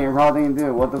y'all think. You're probably thinking,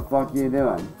 dude, what the fuck are you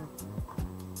doing?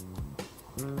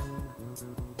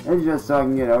 It's just so I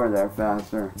can get over there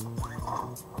faster.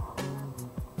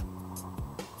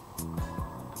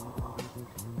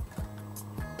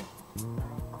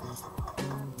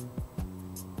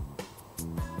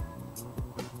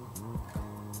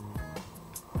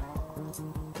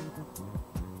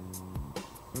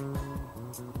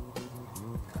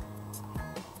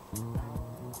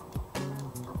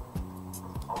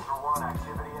 Ultra One,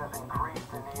 activity has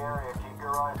increased in the area. Keep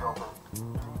your eyes open.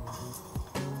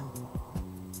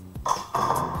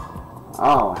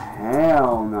 Oh,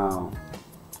 hell no.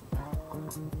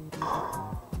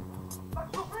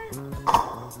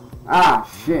 Ah,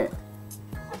 shit.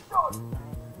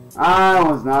 I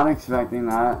was not expecting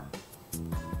that.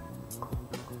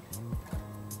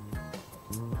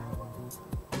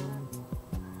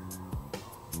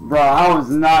 Bro, I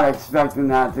was not expecting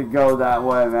that to go that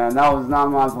way, man. That was not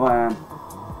my plan.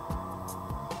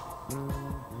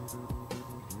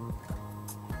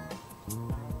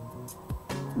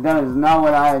 That is not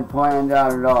what I had planned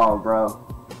out at all, bro.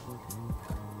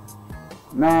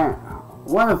 Man,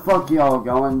 where the fuck y'all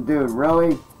going? Dude,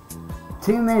 really?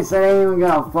 Teammates that ain't even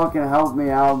gonna fucking help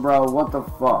me out, bro. What the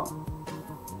fuck?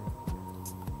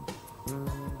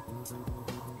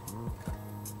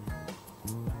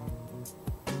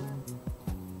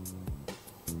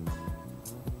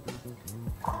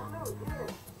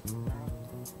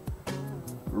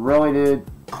 Really, dude?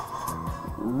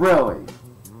 Really?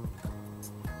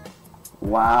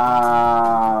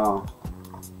 Wow.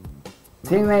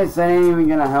 Teammates ain't even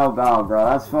gonna help out, bro.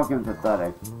 That's fucking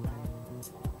pathetic.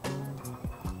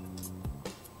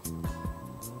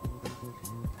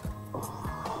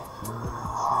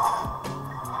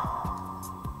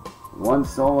 One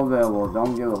soul available.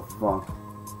 Don't give a fuck.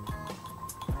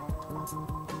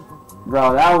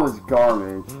 Bro, that was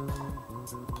garbage.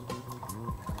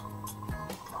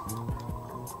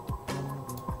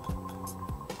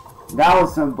 That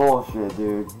was some bullshit,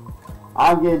 dude.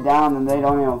 I get down and they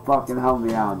don't even fucking help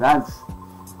me out. That's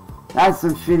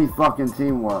some shitty fucking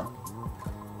teamwork.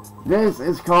 This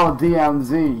is called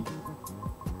DMZ.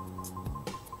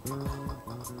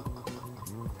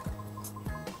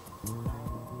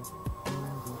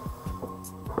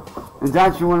 It's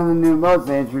actually one of the new modes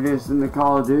they introduced in the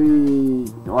Call of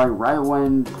Duty, like right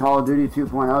when Call of Duty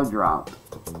 2.0 dropped.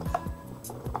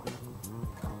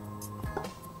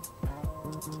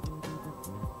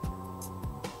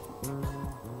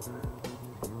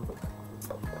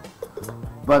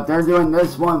 But they're doing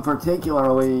this one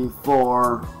particularly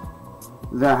for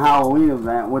the Halloween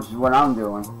event, which is what I'm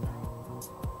doing.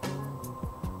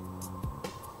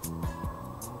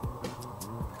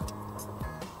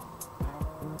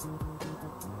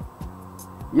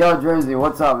 Yo, Jersey,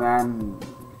 what's up, man?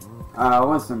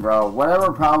 Listen, bro,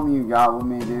 whatever problem you got with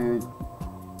me, dude,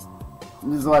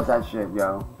 just let that shit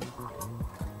go.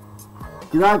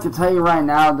 Cause I can tell you right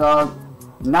now, dog,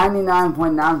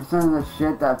 99.9% of the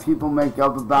shit that people make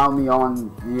up about me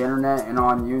on the internet and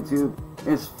on YouTube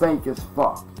is fake as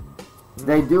fuck.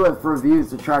 They do it for views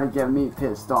to try to get me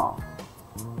pissed off.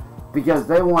 Because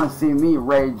they want to see me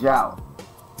rage out.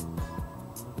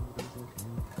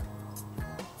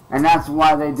 And that's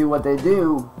why they do what they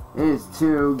do, is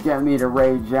to get me to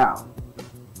rage out.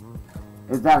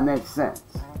 If that makes sense.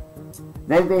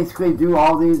 They basically do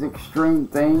all these extreme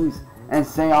things and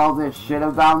say all this shit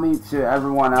about me to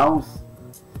everyone else,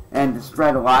 and to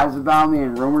spread lies about me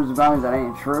and rumors about me that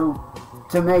ain't true,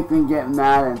 to make me get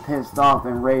mad and pissed off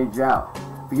and rage out.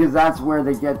 Because that's where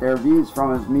they get their views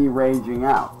from, is me raging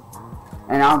out.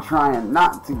 And I'm trying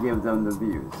not to give them the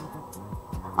views.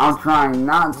 I'm trying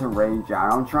not to rage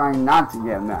out. I'm trying not to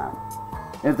get mad.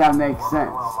 If that makes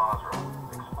sense.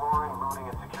 Exploring, looting,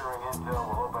 and securing intel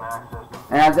will open access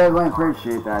to And I definitely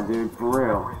appreciate that, dude, for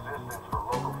real. resistance for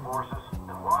local forces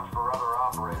and watch for other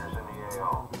operators in the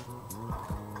AO.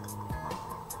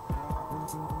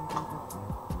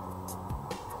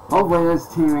 Hopefully this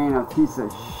team ain't a piece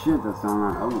of shit that's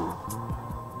on that. Oh.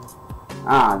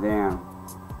 Ah, damn.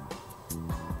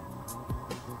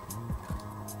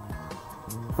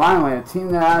 Finally, a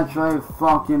team that actually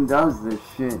fucking does this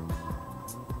shit.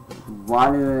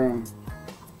 Why do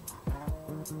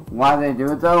they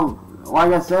do it though?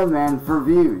 Like I said, man, for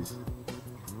views.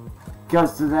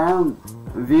 Because to them,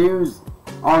 views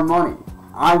are money.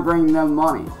 I bring them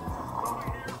money.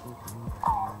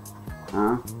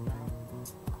 Huh?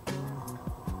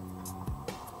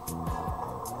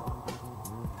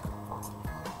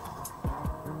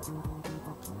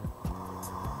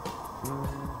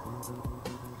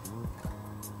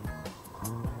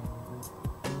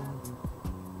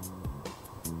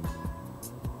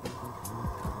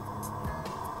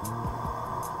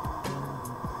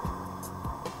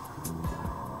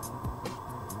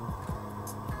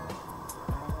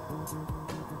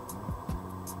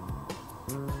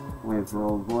 Wait for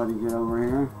old boy to get over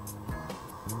here.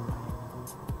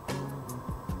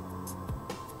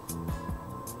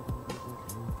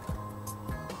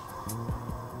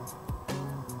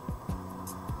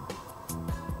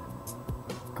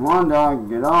 Come on, dog,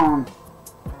 get on.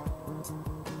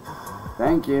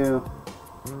 Thank you.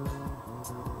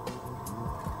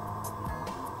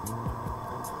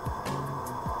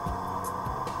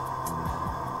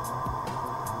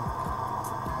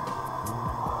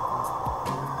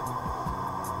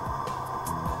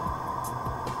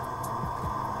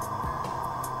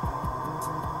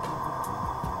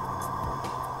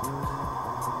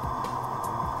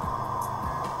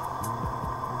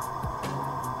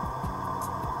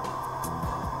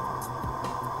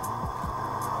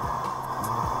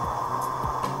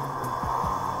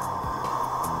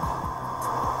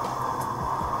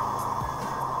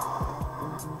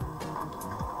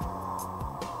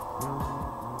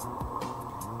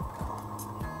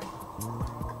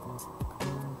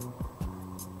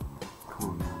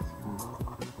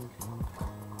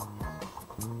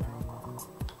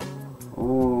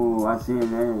 Oh, I see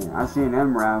an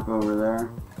M-Rack over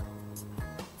there.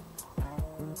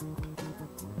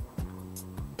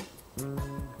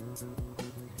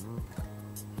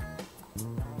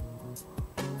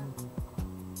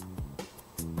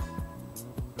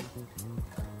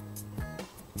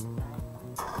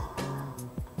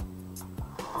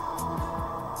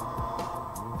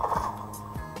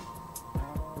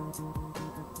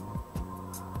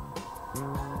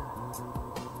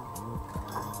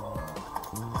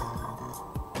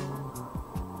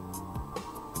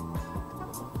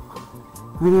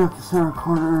 Video cassette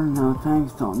recorder, no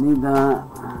thanks, don't need that.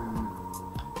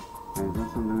 Hey, is there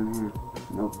something in here?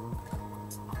 Nope.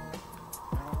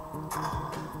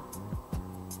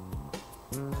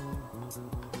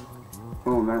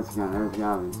 Oh, there's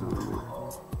gotta be something there.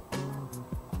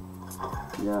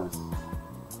 Yes.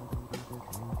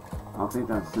 I'll take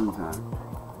that syntax.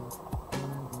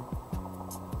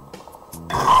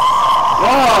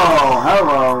 Whoa!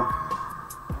 Hello!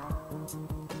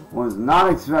 Was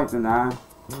not expecting that.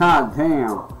 God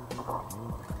damn.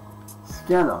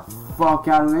 Scare the fuck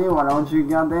out of me, why don't you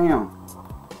goddamn?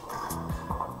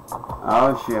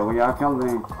 Oh shit, we got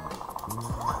company.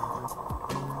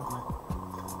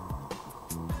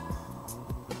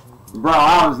 Bro,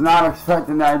 I was not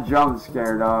expecting that jump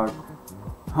scare, dog.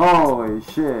 Holy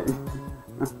shit.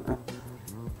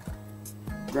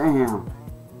 Damn.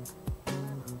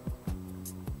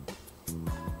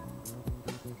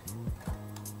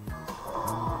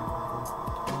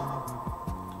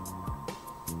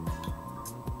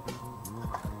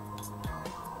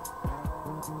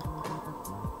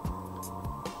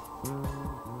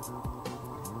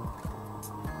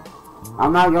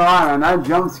 I'm not gonna lie, man, that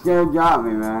jump scare got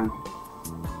me, man.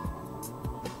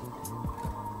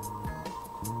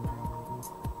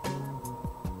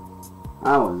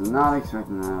 I was not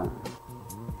expecting that.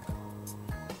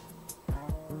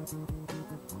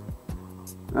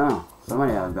 Oh,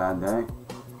 somebody had a bad day.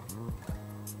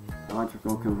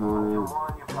 Electrical component.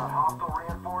 You've got hostile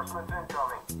reinforcements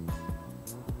incoming.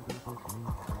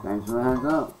 Thanks for the heads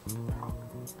up.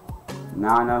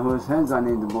 Now I know whose heads I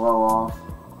need to blow off.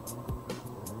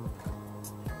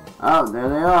 Oh, there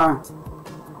they are.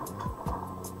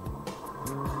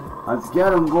 Let's get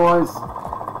them, boys.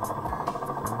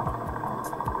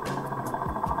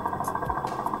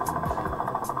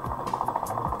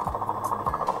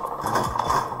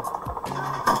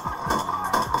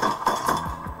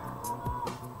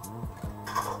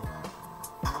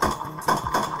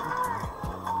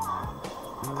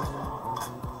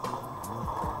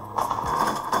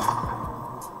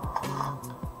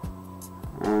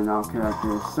 And I'll connect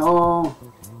your soul.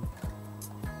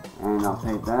 And I'll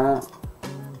take that.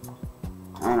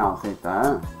 And I'll take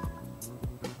that.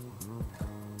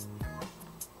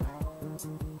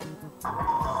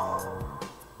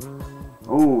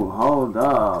 Oh, hold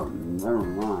up. Never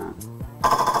mind.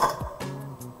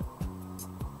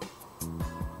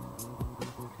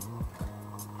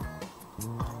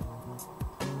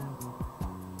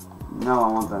 No, I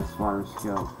want that spotter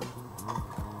scope.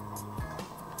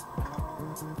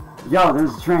 Yo,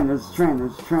 there's a train, there's a train,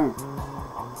 there's a train.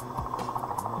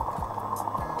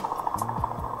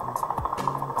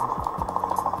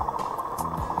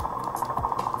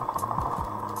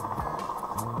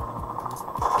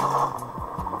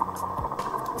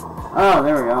 Oh,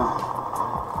 there we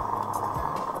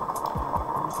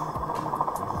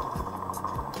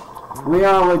go. We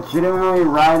are legitimately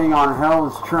riding on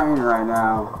hell's train right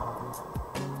now.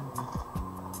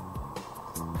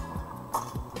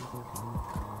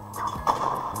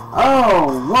 Oh,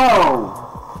 whoa!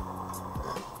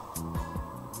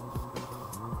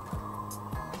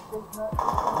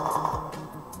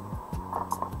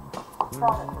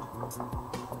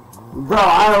 Bro,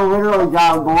 I literally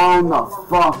got blown the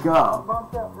fuck up.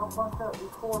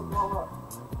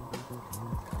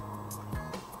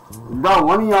 Bro,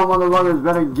 one of y'all motherfuckers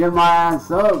better get my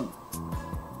ass up.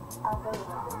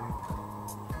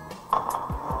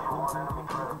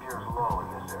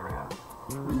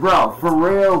 Bro, for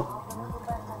real?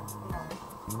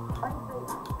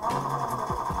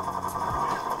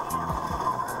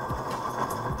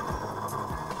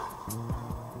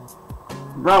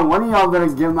 Bro, one of y'all better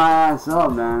get my ass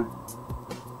up, man.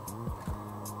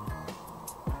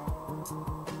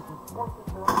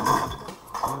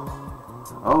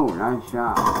 Oh, nice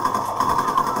shot.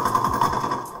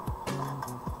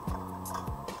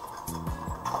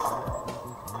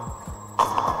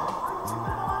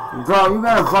 Bro, you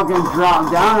better fucking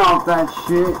drop down off that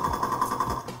shit.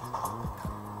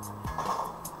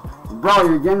 Bro,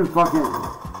 you're getting fucking...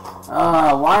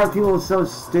 why are people so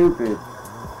stupid?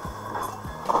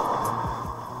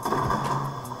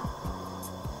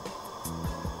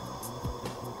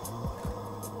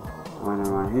 Oh,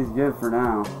 never mind. He's good for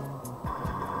now.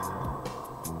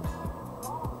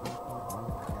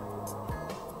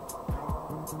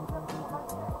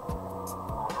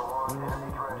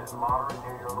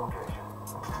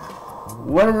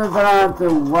 What is it that I have to,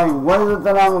 like, what is it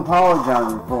that I'm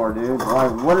apologizing for, dude?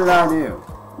 Like, what did I do?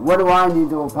 What do I need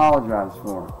to apologize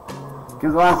for?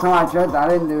 Because last time I checked, I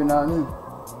didn't do nothing.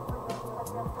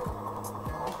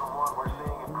 We're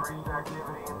seeing increased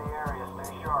activity in the area.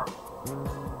 Stay sharp.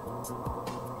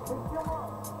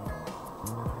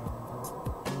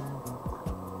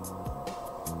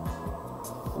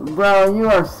 Bro, you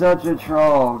are such a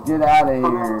troll. Get out of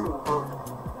here.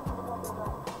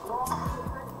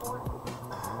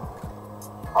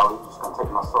 Oh, you just gonna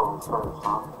take my souls first,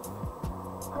 huh?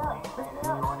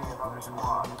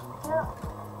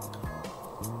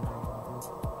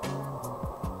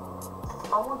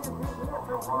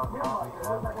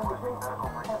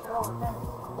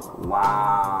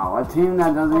 Wow, a team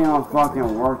that doesn't even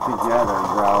fucking work together,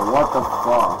 bro. What the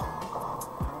fuck?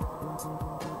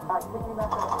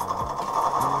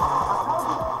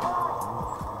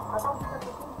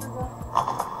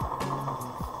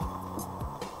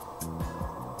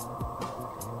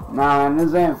 Nah, man,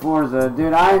 this ain't Forza.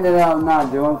 Dude, I ended up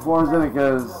not doing Forza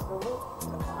because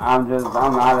I'm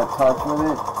out of touch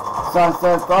with it. So I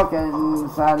said, fuck it, and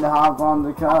decided to hop on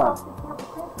the cup.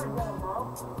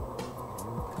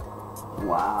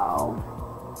 Wow.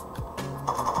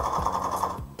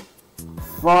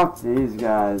 Fuck these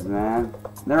guys, man.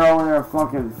 They're over there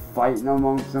fucking fighting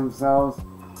amongst themselves.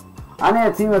 I need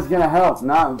a team that's gonna help,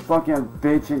 not fucking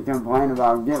bitch and complain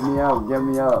about get me up, get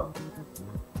me up.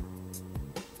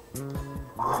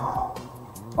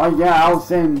 Oh yeah, I was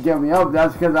saying get me up,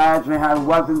 that's because I actually had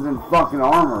weapons and fucking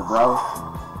armor, bro.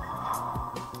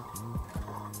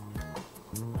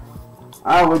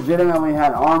 I legitimately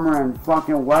had armor and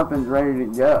fucking weapons ready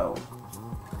to go.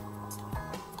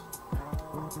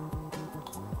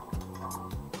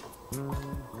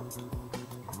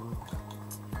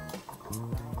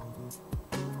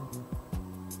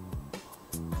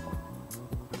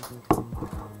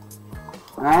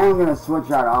 I am gonna switch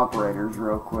out operators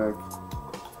real quick.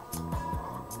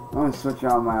 I'm gonna switch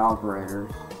out my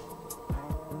operators.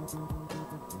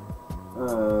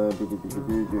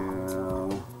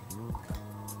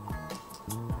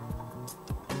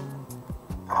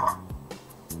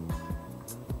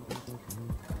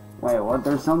 Wait, what?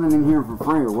 There's something in here for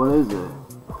free. What is it?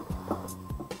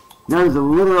 There's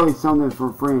literally something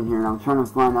for free in here, and I'm trying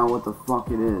to find out what the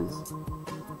fuck it is.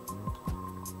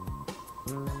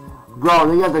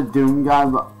 Bro, they got the Doom guy,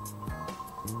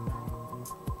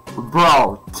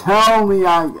 bro, tell me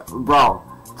I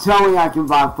can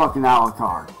buy a fucking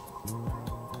Alucard.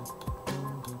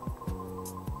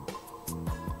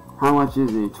 How much is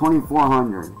he?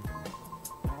 2,400.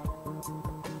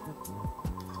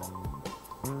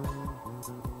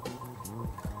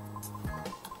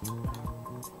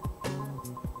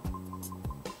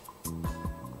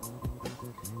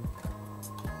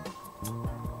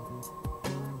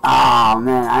 Oh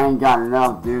man, I ain't got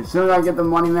enough, dude. As soon as I get the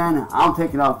money, man, I'm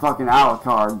picking up fucking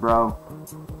Alucard, bro.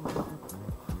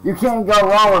 You can't go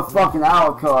wrong with fucking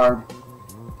Alucard.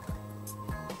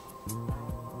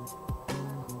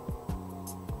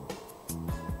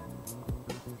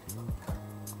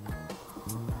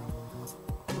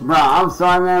 Bro, I'm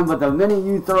sorry, man, but the minute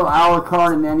you throw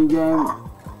Alucard in any game,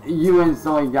 you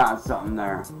instantly got something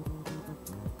there.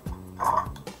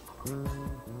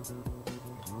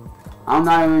 I'm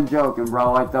not even joking,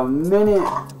 bro. Like, the minute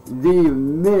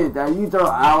that you throw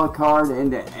Alucard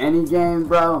into any game,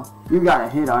 bro, you got a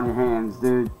hit on your hands,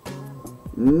 dude.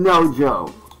 No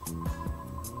joke.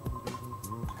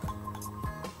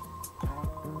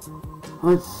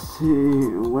 Let's see,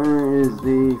 where is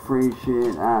the free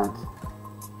shit at?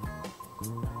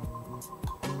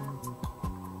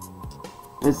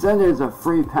 It said there's a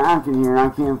free pack in here and I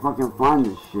can't fucking find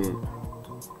this shit.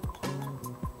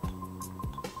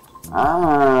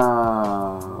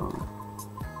 Oh.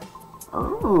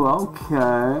 Oh,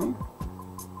 okay.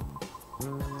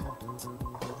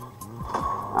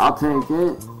 I'll take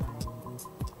it.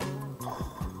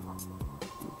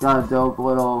 Got a dope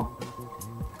little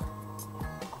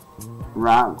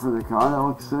wrap for the car. That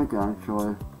looks sick,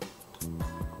 actually.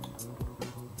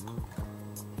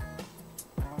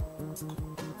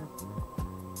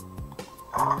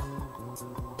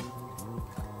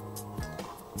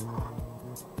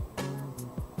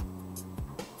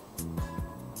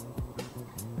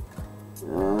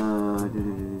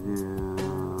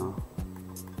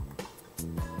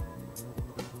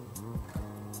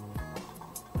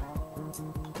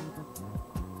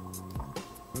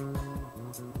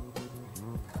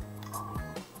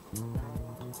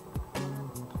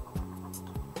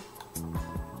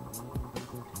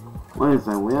 Wait a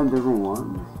second, we have different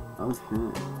ones? Oh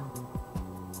shit.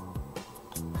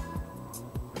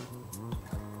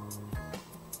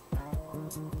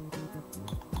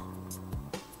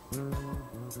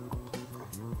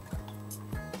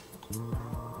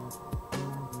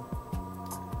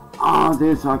 Oh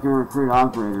dude, so I can recruit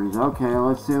operators. Okay,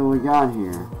 let's see what we got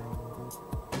here.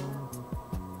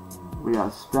 We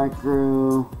got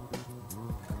Spectru.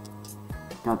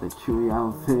 Got the Chewy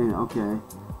outfit, okay.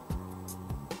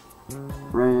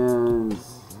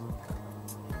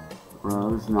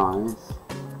 Rose, nice.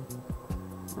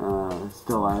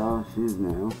 Stiletto, she's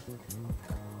new.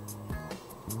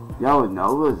 Yo,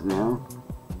 Nova's new.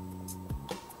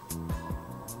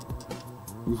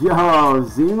 Yo,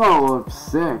 Zemo looks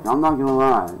sick. I'm not gonna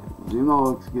lie. Zemo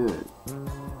looks good.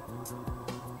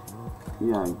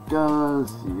 You got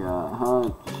Gus, you got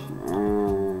Hutch,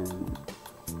 and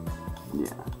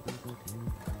yeah.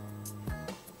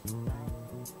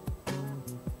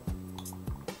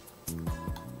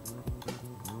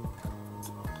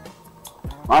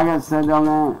 Like I said on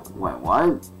that. Wait,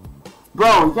 what?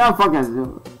 Bro, you gotta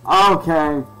fucking.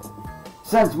 Okay.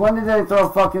 Since when did they throw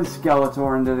fucking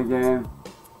Skeletor into the game?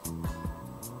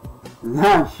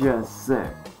 That's just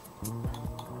sick.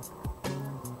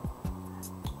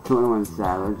 21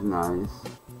 Savage, nice.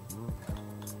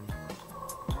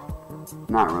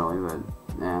 Not really, but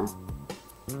yeah.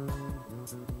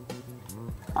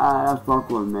 I fuck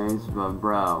with Mace, but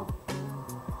bro.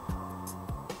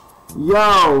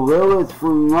 Yo, Lilith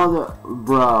from Mother.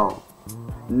 Bro.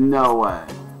 No way.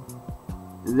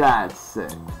 That's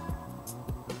sick.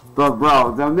 But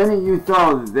bro, the minute you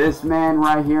throw this man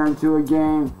right here into a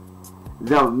game,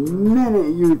 the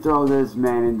minute you throw this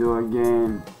man into a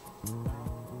game,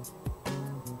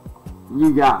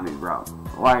 you got me, bro.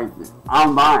 Like,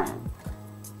 I'm buying.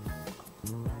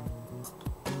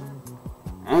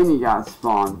 And he got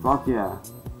spawned. Fuck yeah.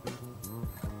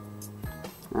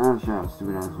 I'll show how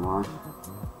stupid ass watch.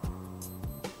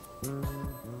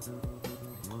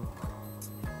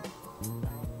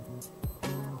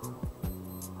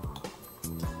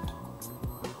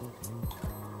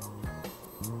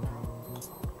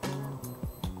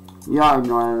 Y'all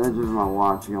ignore that, that's just my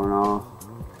watch going off.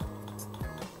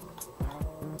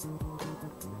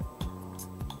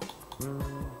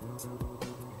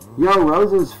 Yo,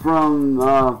 Rose is from,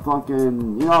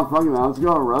 fucking, you know what I'm talking about. Let's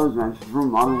go to Rose, man. She's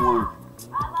from Modern Warfare.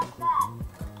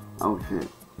 Oh, shit.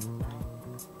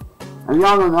 If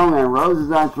y'all don't know, man, Rose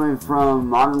is actually from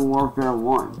Modern Warfare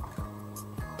 1.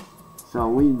 So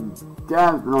we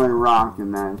definitely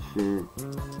rocking that shit.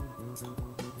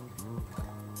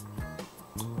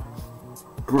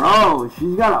 Bro,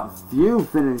 she's got a few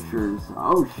finishers.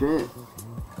 Oh, shit.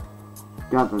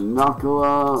 Got the knuckle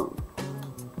up.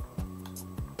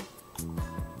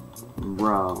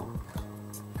 Bro.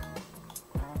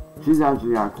 She's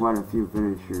actually got quite a few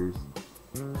finishers.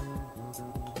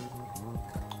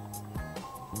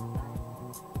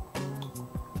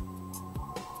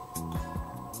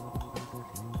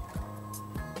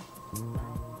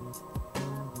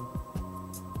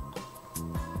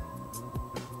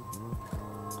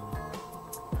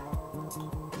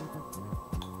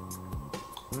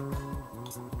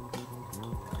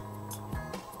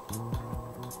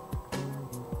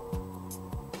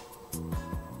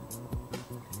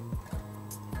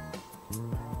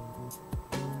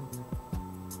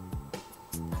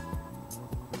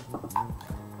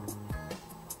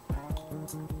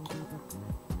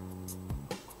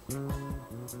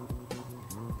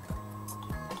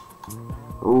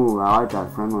 Ooh, I like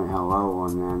that friendly hello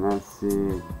one, man. That's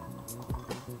sick.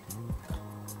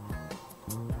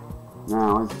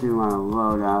 Now, let's do my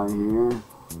loadout here.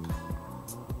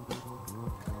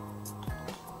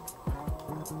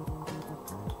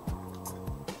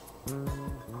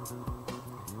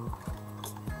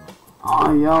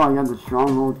 Oh, yo, I got the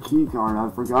Stronghold key card. I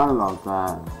forgot about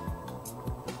that.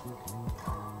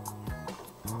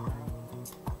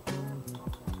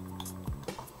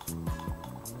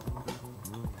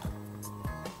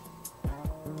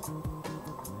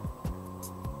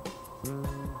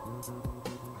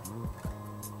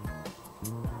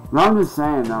 But I'm just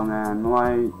saying though, man,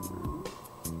 like,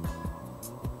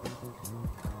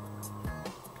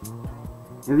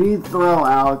 if you throw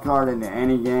Alucard into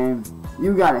any game,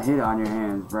 you got a hit on your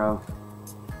hands, bro.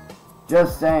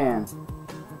 Just saying.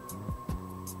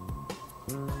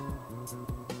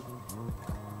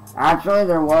 Actually,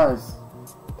 there was.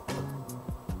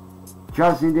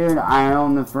 Trust me, dude, I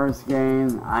own the first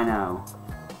game. I know.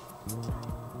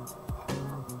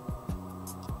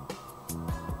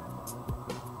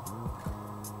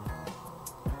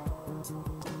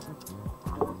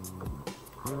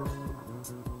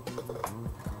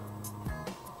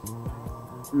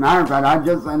 Matter of fact, I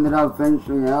just ended up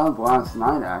finishing it up last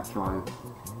night, actually.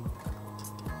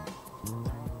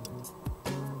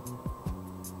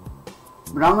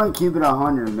 But I'm gonna keep it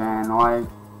 100, man. Like,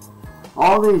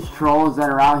 all these trolls that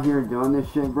are out here doing this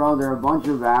shit, bro, they're a bunch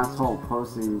of asshole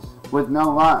pussies with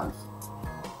no lives.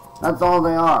 That's all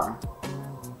they are.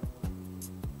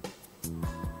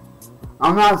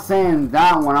 I'm not saying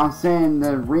that one, I'm saying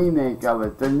the remake of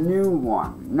it, the new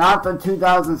one. Not the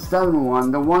 2007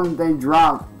 one, the one they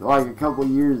dropped like a couple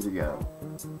years ago.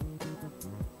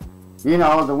 You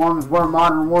know, the one before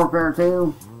Modern Warfare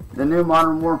 2, the new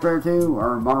Modern Warfare 2,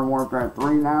 or Modern Warfare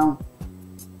 3 now.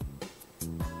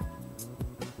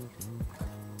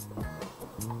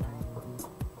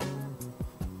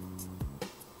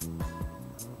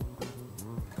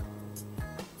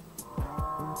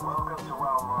 Welcome to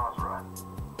our Run.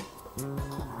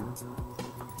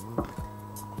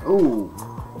 Ooh.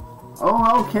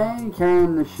 Oh, okay,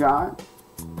 carrying the shot.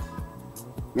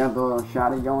 Got the little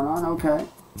shotty going on, okay.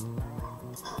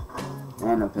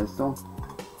 And a pistol.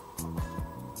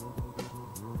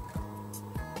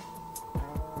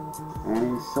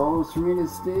 Any souls for me to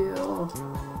steal?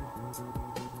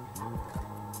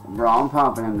 Bro, I'm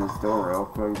popping in this door real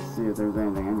quick to see if there's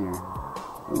anything in here.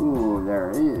 Ooh,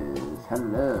 there is.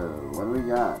 Hello. What do we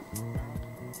got?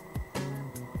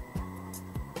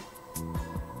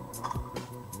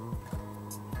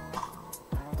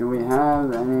 Do we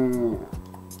have any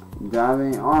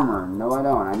diving armor? No, I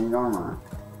don't. I need armor.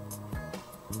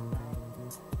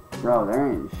 Bro, there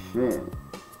ain't shit.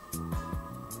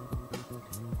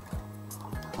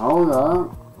 Hold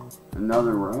up.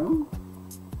 Another room?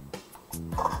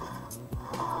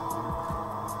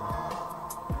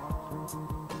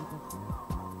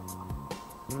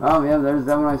 Oh, yeah, there's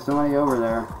definitely somebody over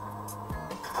there.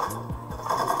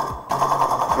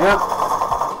 Yep.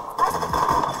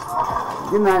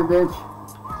 Good night, bitch.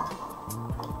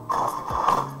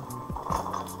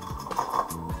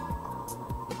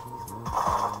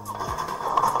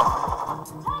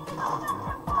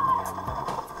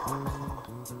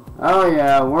 Oh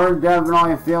yeah, we're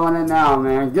definitely feeling it now,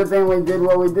 man. Good thing we did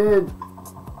what we did.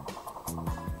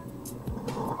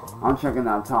 I'm checking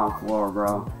that top floor,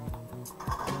 bro.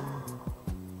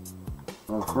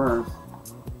 Well, first,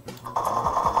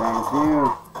 thank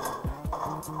you.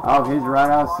 Oh, he's right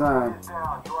outside.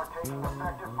 Down. You are taking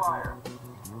effective fire.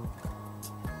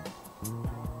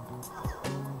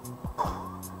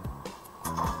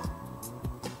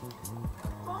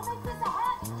 Don't make this a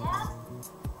habit, yeah?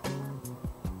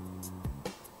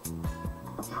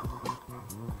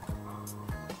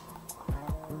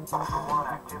 Ultra One,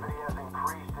 activity has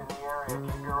increased in the area.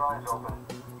 Keep your eyes open.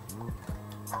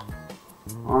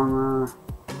 Armor.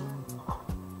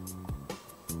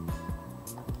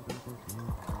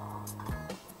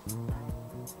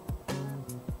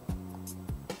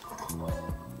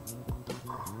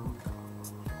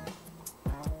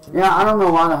 Yeah, I don't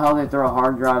know why the hell they throw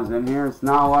hard drives in here. It's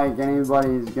not like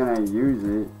anybody's gonna use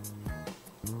it.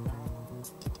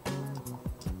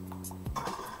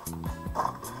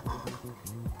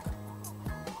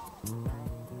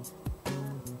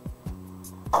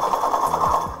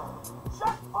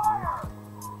 Set fire!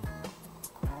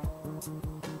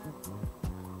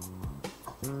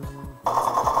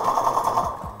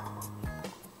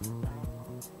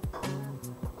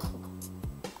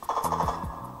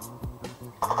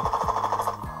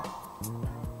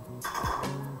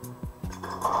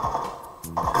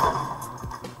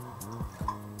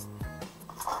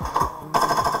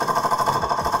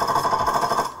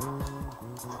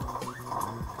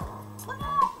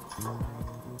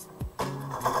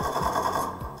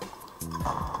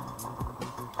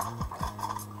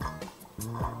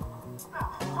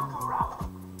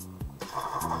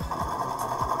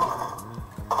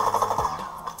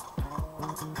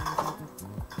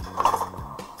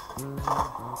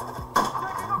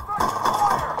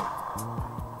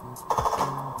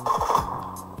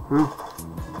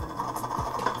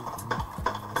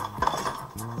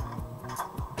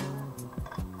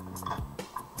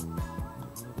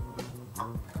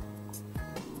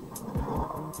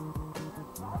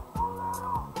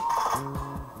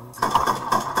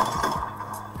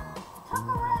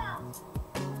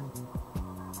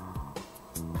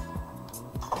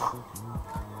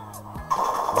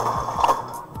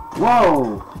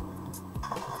 Whoa!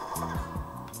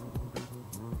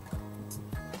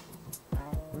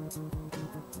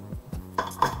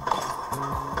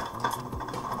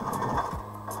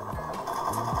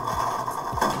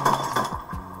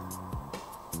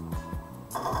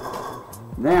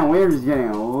 Damn, we're just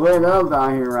getting lit up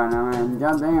out here right now, man.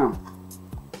 Goddamn.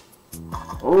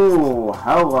 Oh,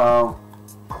 hello.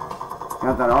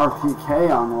 Got that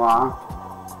RPK on lock.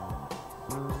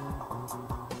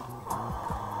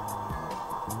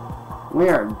 We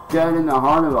are dead in the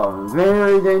heart of a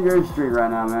very dangerous street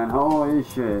right now, man. Holy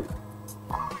shit.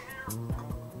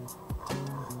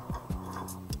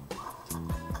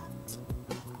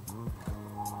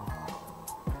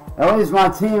 At least my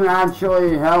team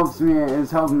actually is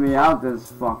helping me out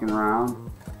this fucking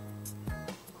round.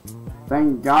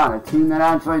 Thank God, a team that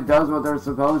actually does what they're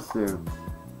supposed to.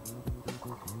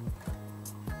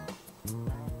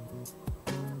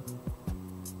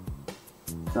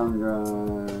 Thumb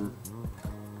drive.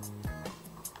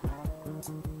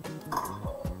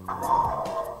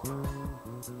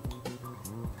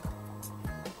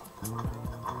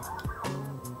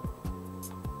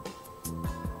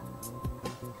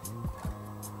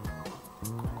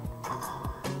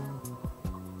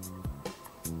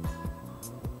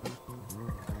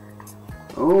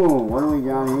 Oh, what do we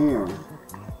got here?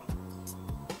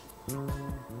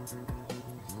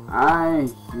 I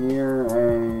hear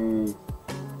a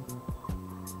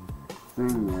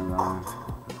thing nearby.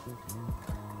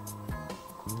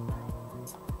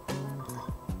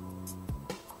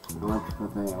 Electrical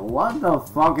thing. What the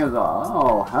fuck is a...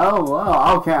 Oh,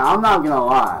 hello. Okay, I'm not gonna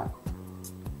lie.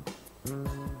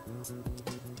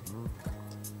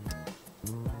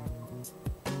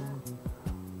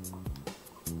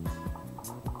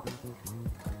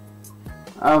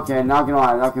 Okay, not gonna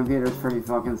lie, that computer's pretty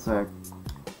fucking sick.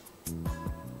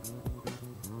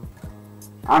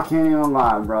 I can't even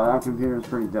lie, bro, that computer's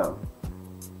pretty dope.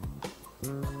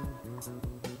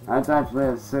 That's actually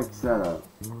a sick setup.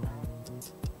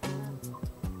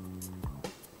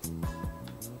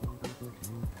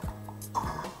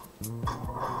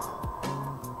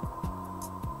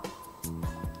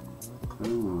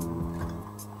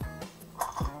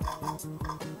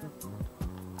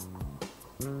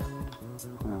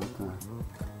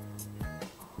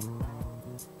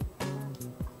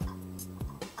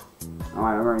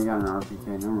 Alright, I've already got an RPK,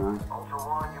 never mind. Ultra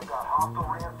One, you've got hostile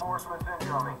reinforcements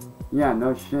incoming. Yeah,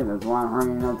 no shit, that's why I'm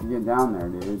hurrying up to get down there,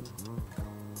 dude.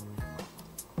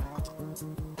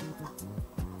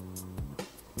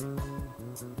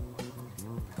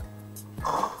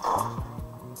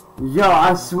 Yo,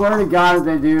 I swear to God if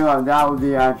they do, that would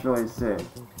be actually sick.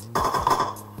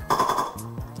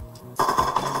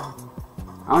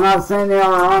 I'm not saying they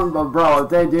are wrong, but bro, if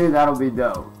they do, that'll be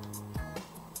dope.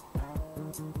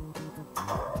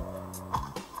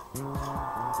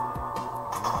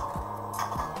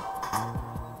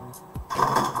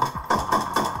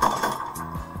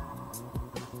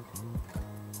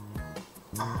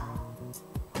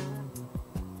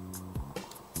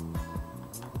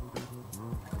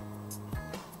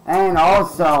 And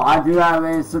also, I do have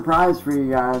a surprise for you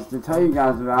guys to tell you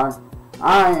guys about.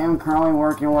 I am currently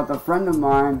working with a friend of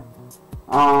mine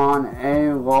on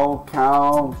a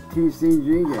low-cal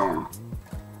TCG game.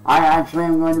 I actually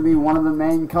am going to be one of the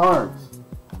main cards.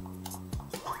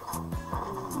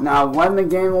 Now, when the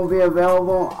game will be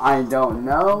available, I don't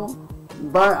know.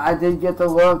 But I did get to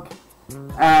look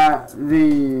at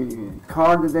the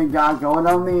card that they got going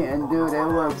on me, and dude, it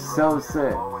looks so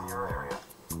sick.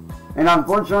 And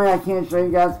unfortunately, I can't show you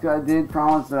guys because I did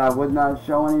promise that I would not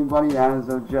show anybody as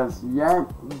of just yet.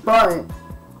 But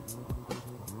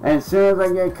as soon as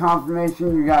I get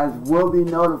confirmation, you guys will be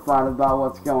notified about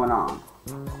what's going on.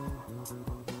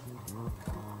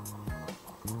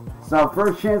 So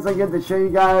first chance I get to show you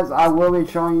guys, I will be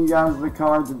showing you guys the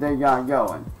cards that they got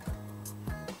going.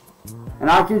 And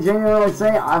I can genuinely say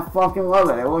I fucking love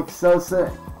it. It looks so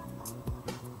sick.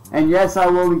 And yes, I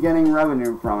will be getting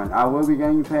revenue from it. I will be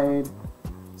getting paid.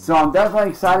 So I'm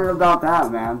definitely excited about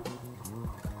that, man.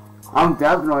 I'm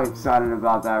definitely excited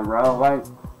about that, bro. Like,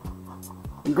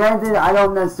 granted, I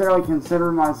don't necessarily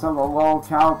consider myself a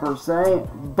low-cal per se,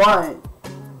 but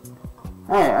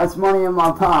hey, that's money in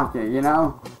my pocket, you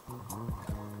know?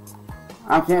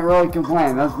 I can't really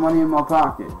complain. That's money in my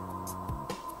pocket.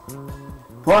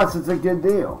 Plus, it's a good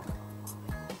deal.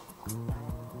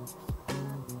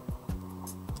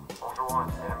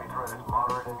 Enemy threat is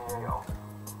moderate in the AO.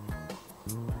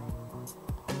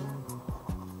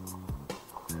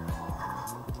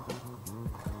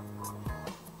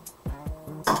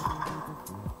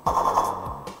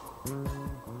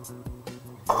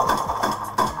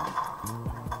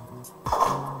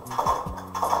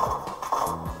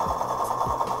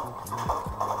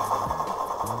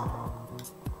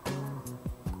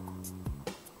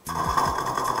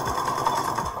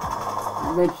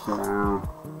 Bitch down.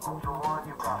 Ultra One,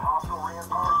 you've got hostile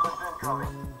reinforcements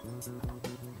incoming.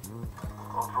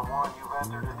 Ultra One, you've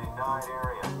entered a denied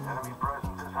area. Enemy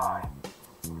presence is high.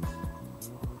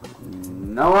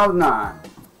 No, I'm not.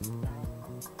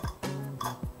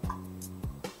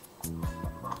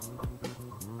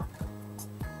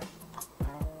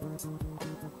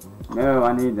 No,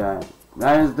 I need that.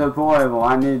 That is deployable.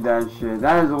 I need that shit.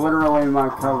 That is literally my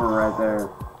cover right there.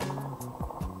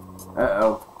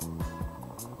 Uh-oh.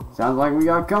 Sounds like we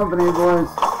got company, boys.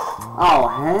 Oh,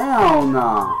 hell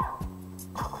no.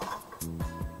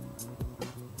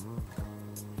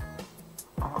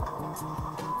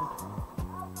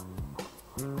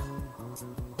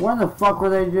 Where the fuck were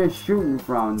they just shooting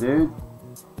from, dude?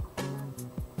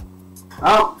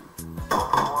 Oh!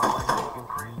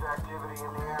 Increased activity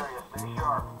in the area. Stay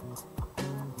sharp.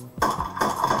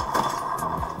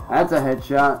 That's a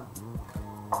headshot.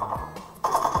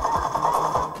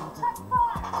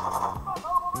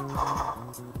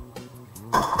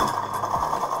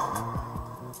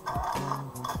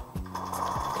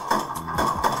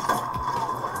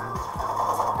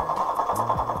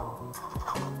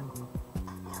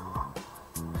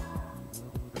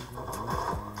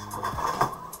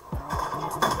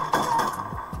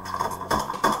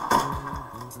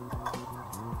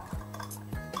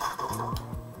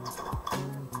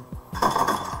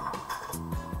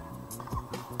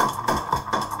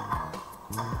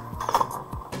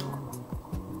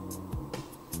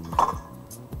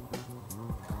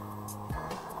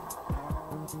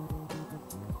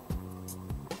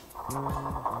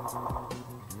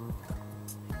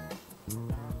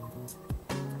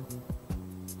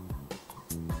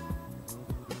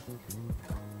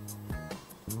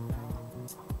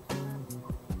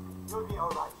 You'll be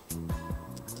alright.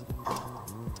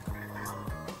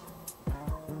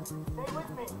 Stay with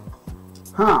me.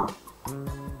 Huh.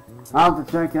 I'll have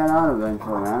to check that out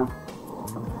eventually, man.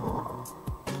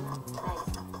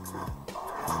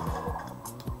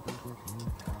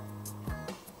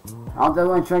 I'll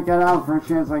definitely check that out first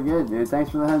chance I get, dude.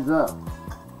 Thanks for the heads up.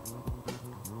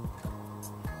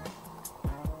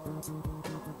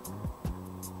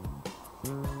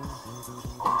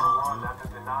 That's a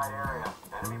denied area.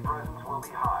 Enemy presence will be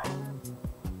high.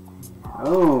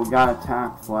 Oh, got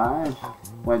attack flash.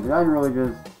 Wait, did I really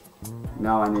just...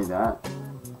 No, I need that.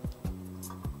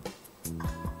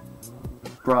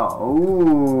 Bro,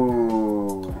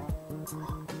 ooh.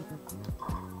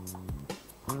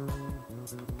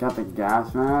 Got the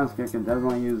gas mask, I could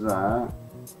definitely use that.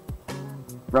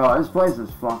 Bro, this place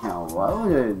is fucking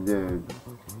loaded, dude.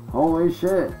 Holy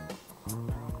shit.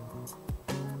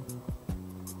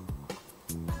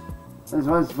 This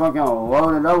place is fucking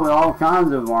loaded up with all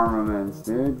kinds of armaments,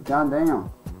 dude.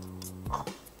 Goddamn.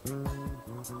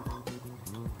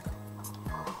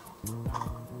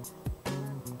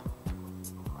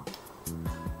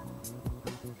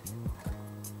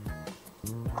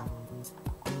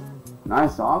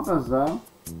 Nice office, though.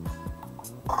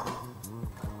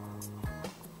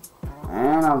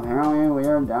 And apparently we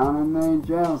are down in the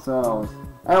jail cells.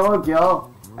 Hey, look,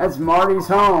 y'all. That's Marty's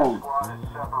home. Squad is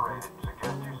separated.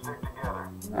 Suggest you stick together.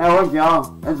 Hey, look, y'all.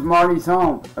 That's Marty's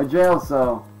home. A jail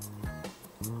cell.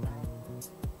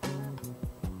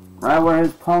 Right where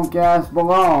his punk ass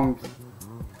belongs.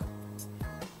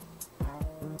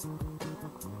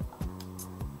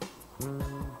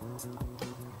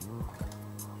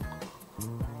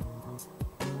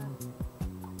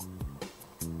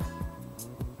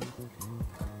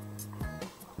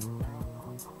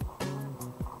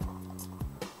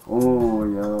 Oh,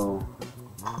 yo.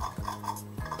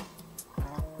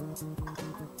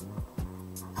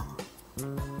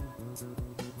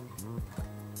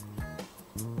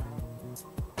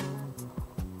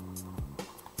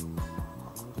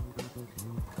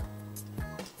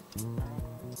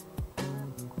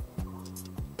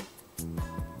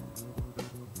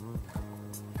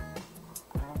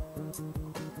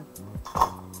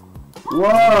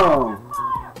 Whoa!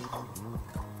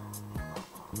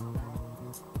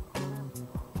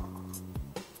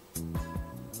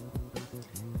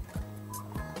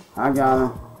 I got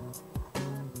him.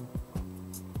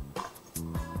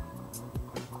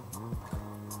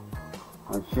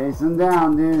 Let's chase him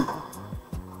down, dude.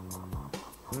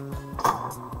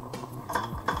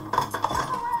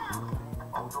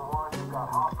 Ultra One, you've got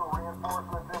hostile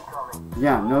reinforcements incoming.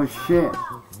 Yeah, no shit.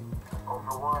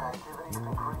 Ultra One, activity is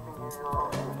increasing near your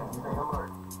location. Stay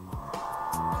alert.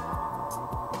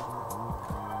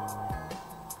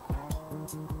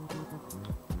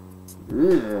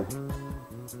 Ugh.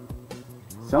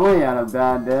 Somebody had a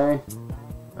bad day.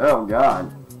 Oh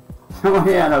god.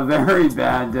 Somebody had a very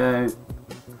bad day.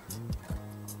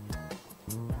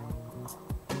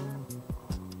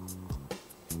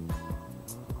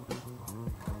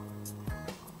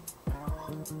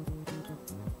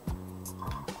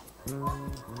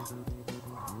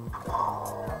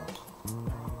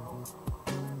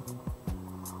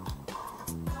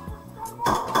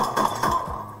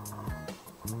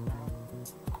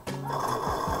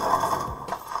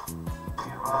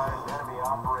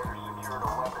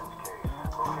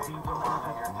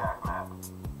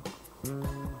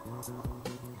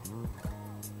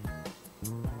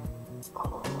 Don't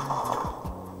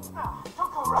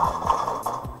go around.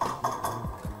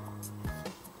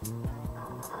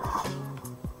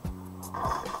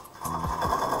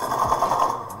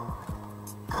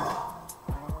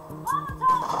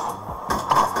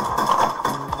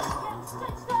 Getting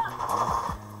stitched up.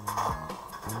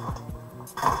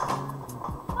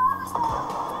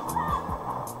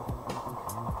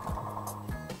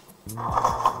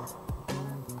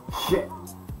 Shit.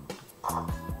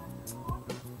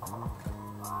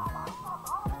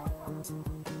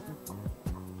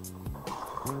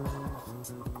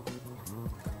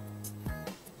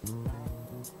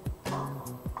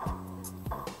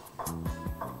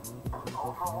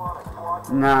 Ultra One, a squad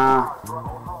mate. Nah. Ultra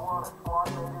One, a squad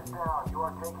mate is down. You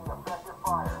are taking effective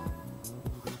fire.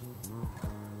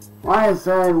 Like I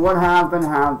said, what happened,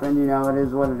 happened. You know, it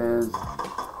is what it is.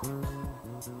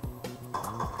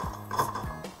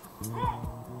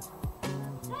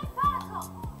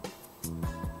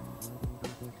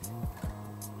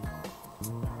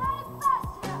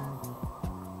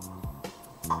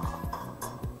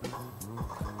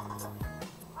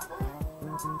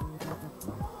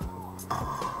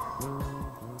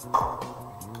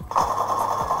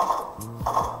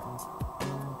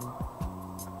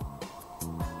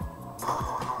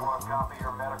 Ultra One, copy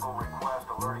your medical request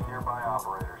alerting nearby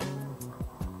operators.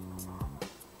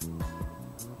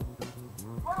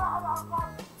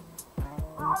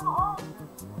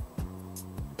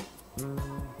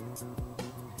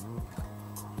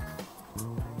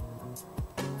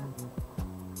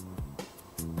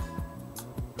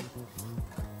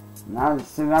 Now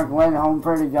just sit back and wait at home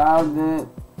for the God that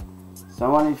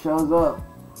somebody shows up.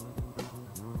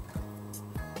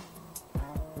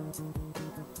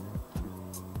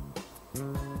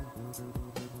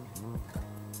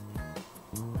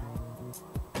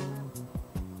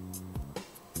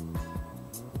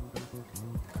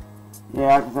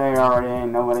 Yeah, I can tell you already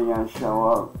ain't nobody gonna show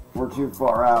up. We're too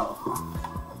far out.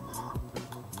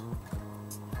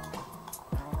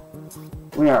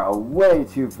 We are way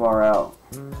too far out.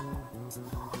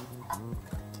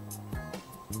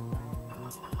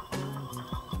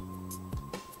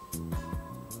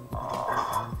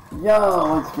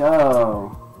 Yo, let's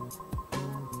go.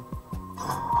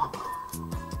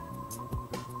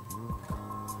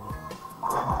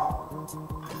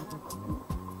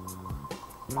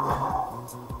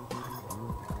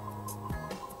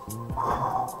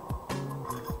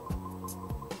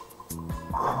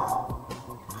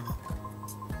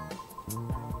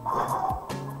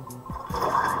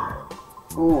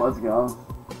 Ooh, let's go.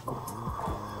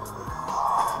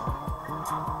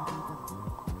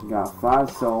 Got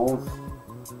 5 souls.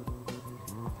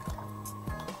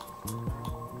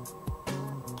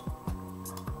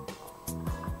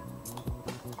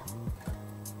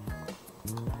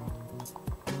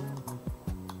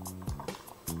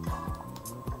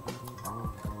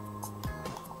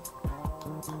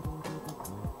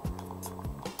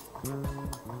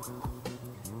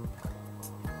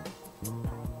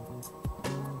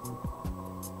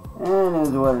 And it is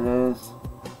what it is.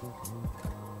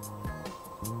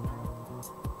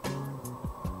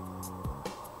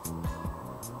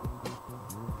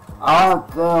 I'll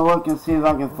have to look and see if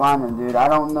I can find him, dude. I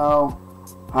don't know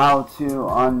how to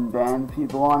unban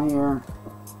people on here,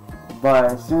 but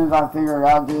as soon as I figure it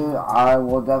out, dude, I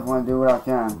will definitely do what I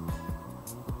can.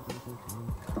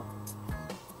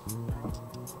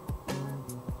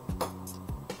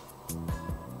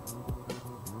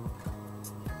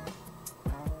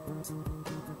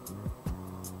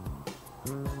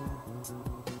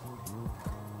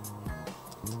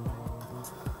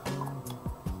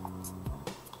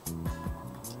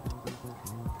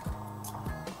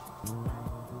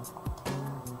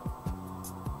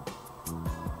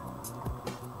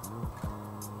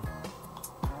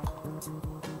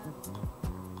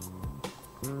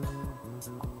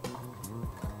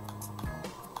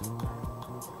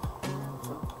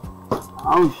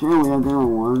 Oh shit, we have different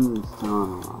ones.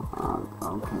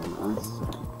 Okay, that's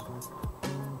sick.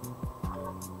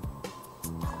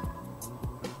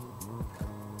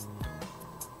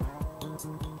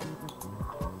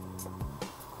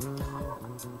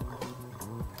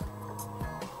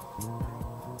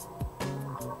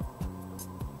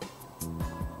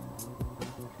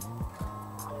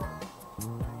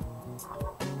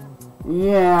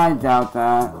 Yeah, I doubt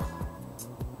that.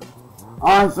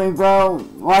 Honestly, bro,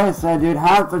 like I said, dude,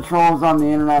 half the trolls on the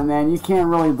internet, man, you can't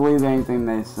really believe anything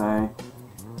they say.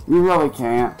 You really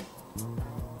can't.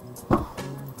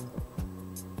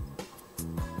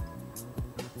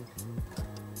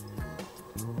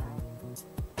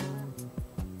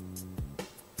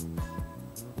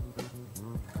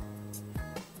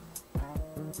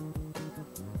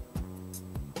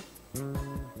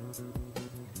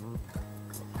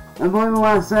 And believe me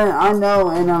when I say, I know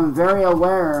and I'm very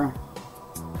aware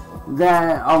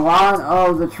that a lot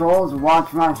of the trolls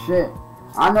watch my shit.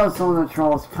 I know some of the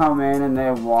trolls come in and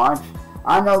they watch.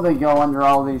 I know they go under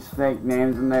all these fake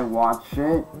names and they watch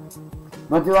shit.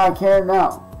 But do I care?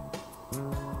 No.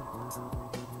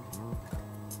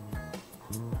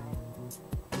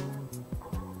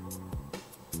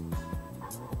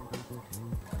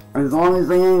 As long as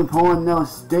they ain't pulling no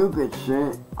stupid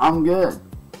shit, I'm good.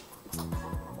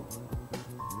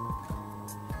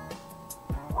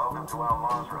 Welcome to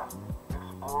Al-Mazrah.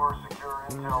 Explore, secure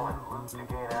intel, and loot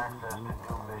to gain access to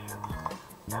new missions.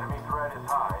 Enemy threat is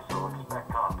high, so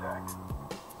expect contact.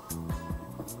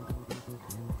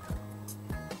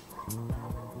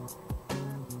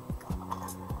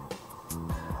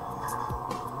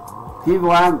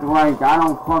 People act like I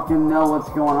don't fucking know what's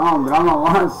going on, but I'm a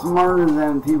lot smarter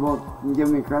than people give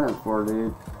me credit for,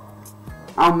 dude.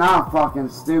 I'm not fucking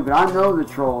stupid. I know the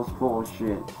trolls full of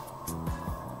shit.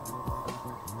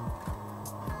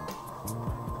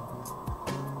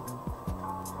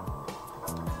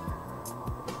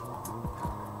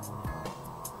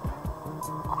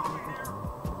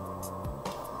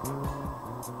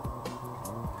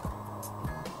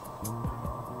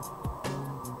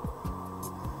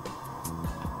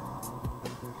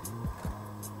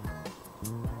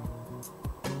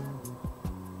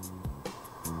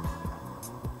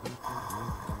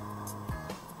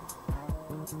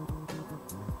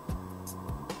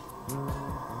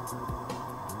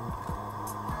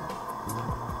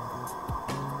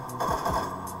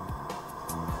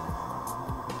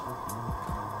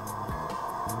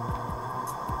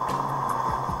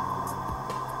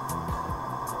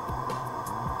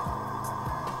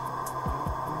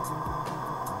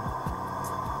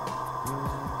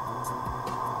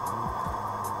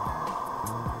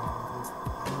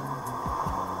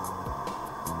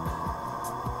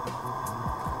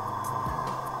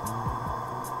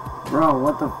 Bro,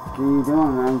 what the fuck are you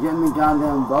doing, man? Get in the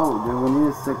goddamn boat, dude. We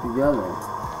need to stick together.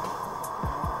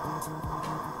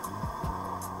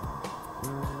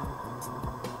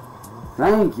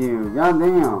 Thank you.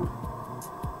 Goddamn.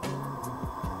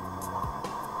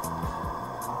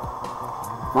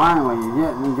 Finally, you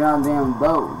get in the goddamn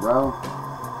boat, bro.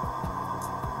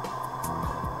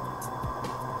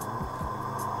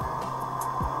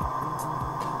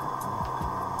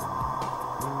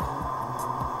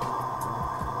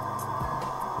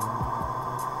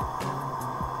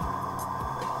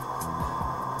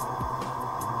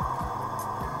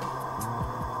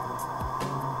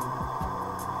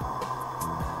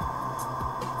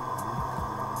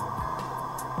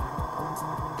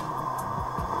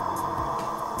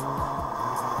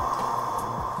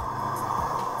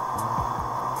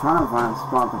 Trying to find a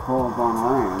spot to pull up on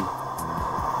land.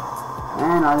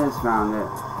 And I just found it.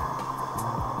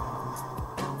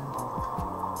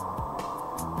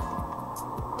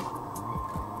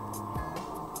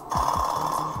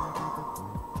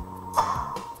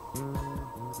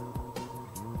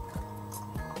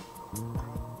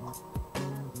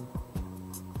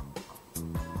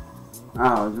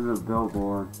 Oh, it's just a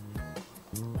billboard.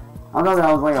 I thought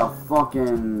that was like a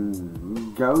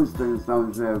fucking ghost or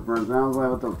some shit for a second. I was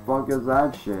like, what the fuck is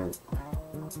that shit?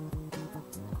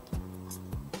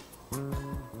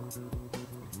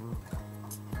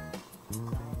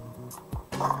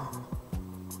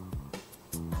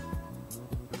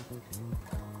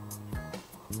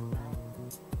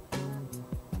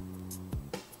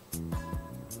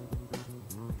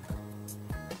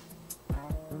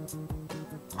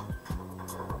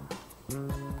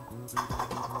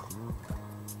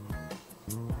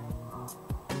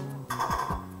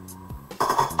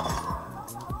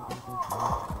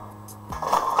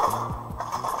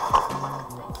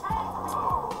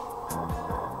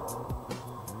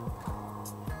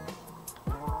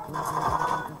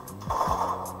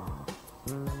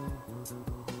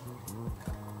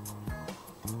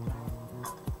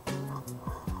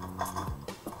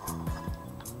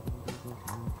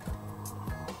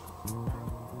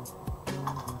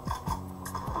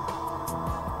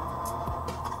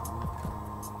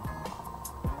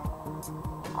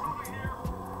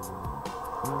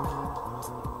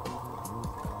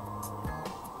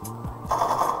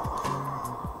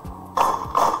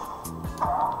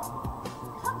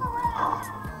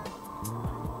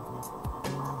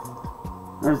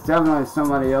 There's definitely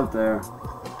somebody up there.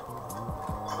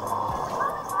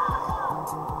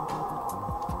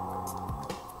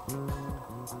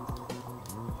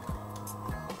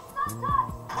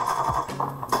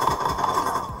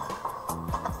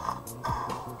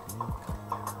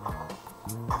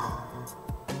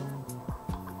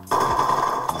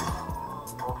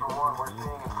 Ultra One, we're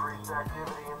seeing increased Increased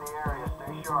activity in the area.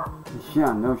 Stay sharp.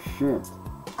 Yeah, no shit.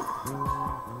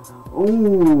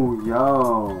 Ooh,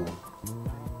 yo.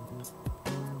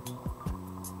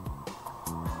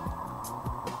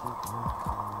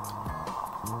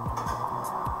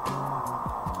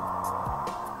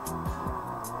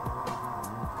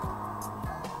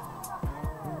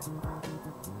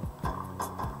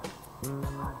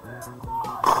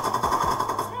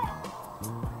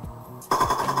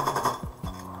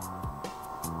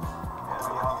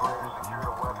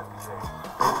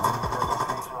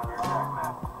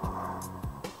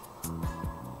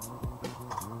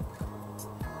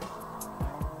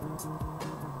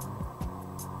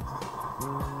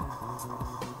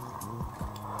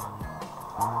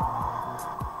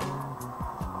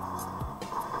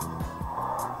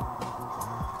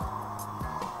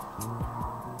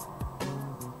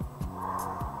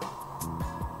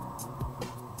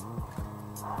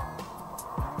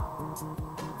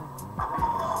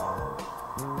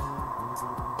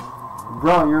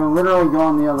 Bro, you're literally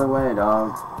going the other way,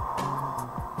 dog.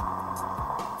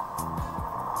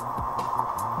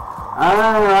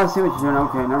 I see what you're doing.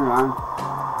 Okay, never mind.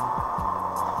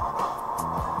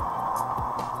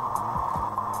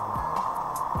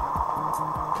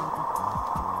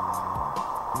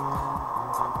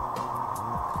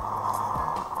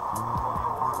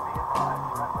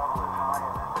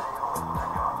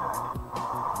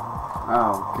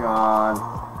 Oh, God.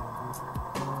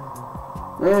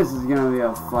 This is gonna be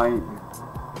a fight.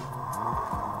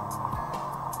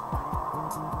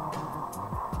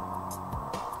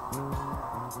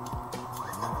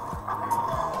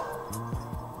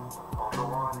 Ultra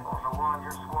One,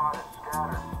 your squad is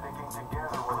scattered. Sticking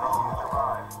together will help you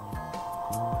survive.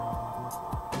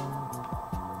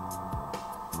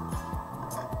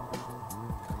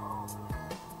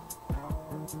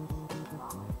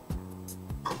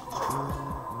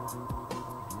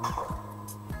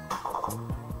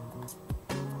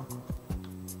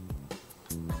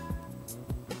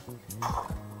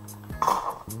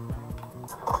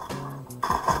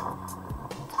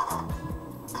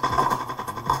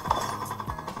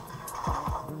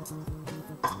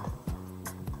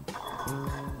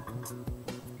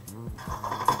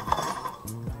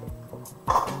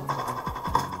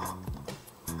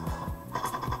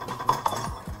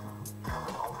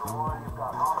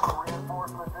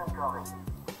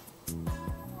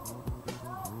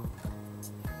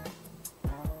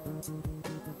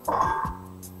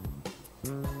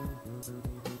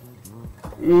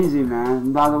 Easy,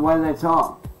 man, by the way they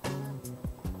talk.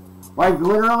 Like,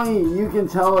 literally, you can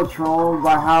tell a troll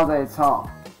by how they talk.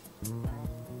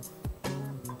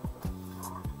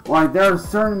 Like, there are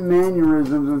certain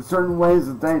mannerisms and certain ways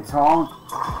that they talk,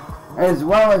 as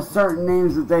well as certain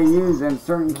names that they use and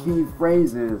certain key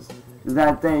phrases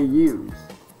that they use.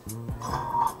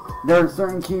 There are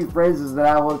certain key phrases that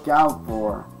I look out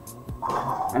for.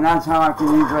 And that's how I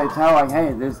can usually tell, like,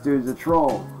 hey, this dude's a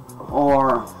troll.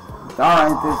 Or,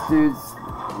 alright, this dude's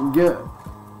good.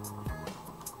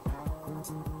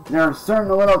 There are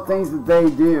certain little things that they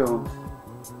do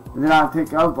that I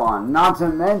pick up on. Not to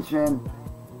mention,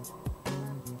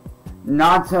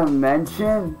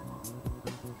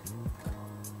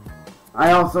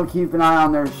 I also keep an eye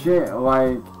on their shit,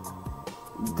 like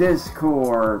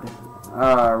Discord,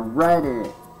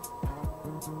 Reddit,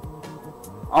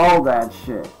 all that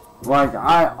shit. Like,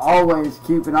 I always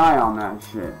keep an eye on that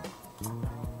shit.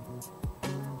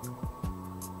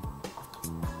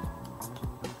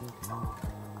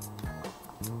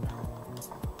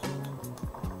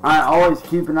 I always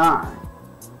keep an eye.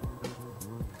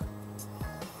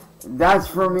 That's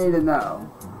for me to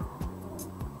know.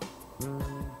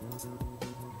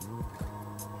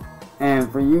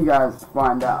 And for you guys to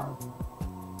find out.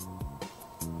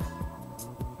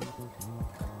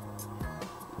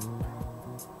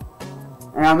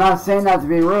 And I'm not saying that to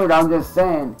be rude, I'm just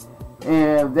saying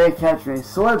if they catch me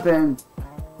slipping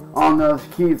on those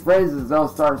key phrases, they'll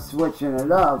start switching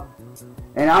it up.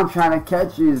 And I'm trying to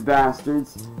catch these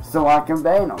bastards so I can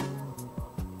ban them.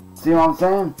 See what I'm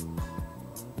saying?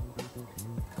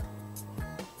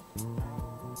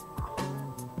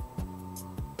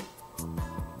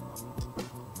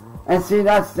 And see,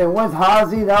 that's the with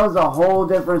Hazy, that was a whole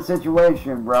different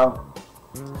situation, bro.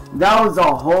 That was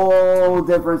a whole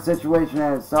different situation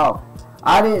in itself.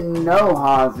 I didn't know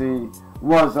Hazy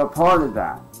was a part of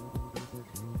that.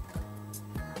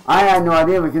 I had no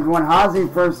idea, because when Hazy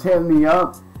first hit me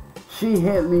up, she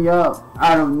hit me up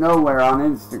out of nowhere on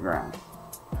Instagram.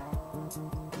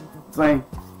 It's like,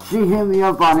 she hit me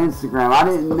up on Instagram. I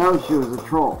didn't know she was a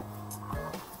troll.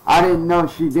 I didn't know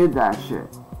she did that shit.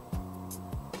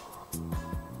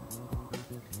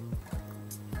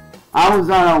 I was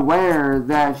unaware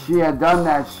that she had done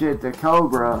that shit to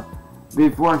Cobra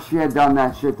before she had done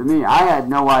that shit to me. I had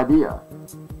no idea.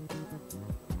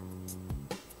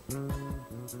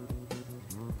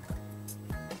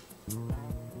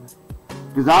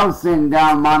 Because I was sitting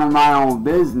down minding my own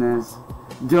business,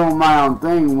 doing my own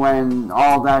thing when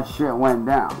all that shit went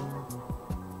down.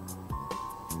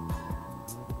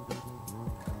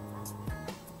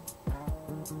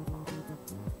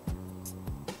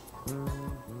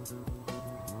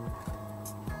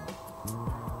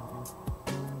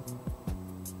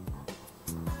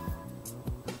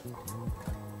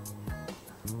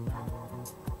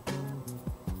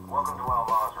 Welcome to Al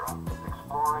Mazrah.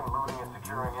 Exploring, looting, and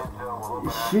securing intel will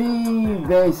open She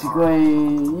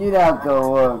basically, you'd have to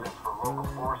look. for local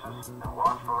forces and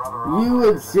watch for other You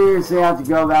would seriously have to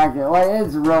go back and, like,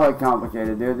 it's really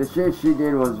complicated, dude. The shit she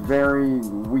did was very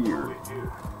weird.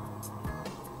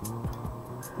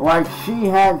 Like, she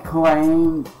had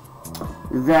claimed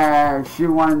that she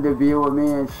wanted to be with me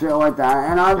and shit like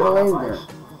that, and I believed her.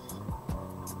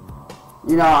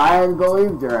 You know, I had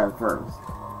believed her at first,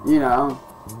 you know.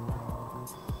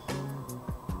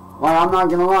 Like, I'm not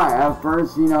gonna lie, at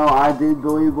first, you know, I did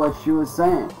believe what she was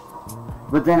saying.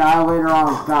 But then I later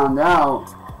on found out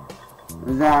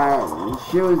that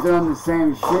she was doing the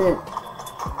same shit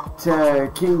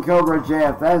to King Cobra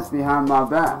JFS behind my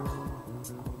back.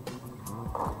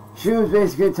 She was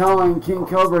basically telling King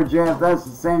Cobra JFS the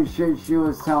same shit she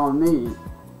was telling me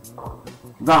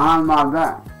behind my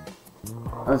back,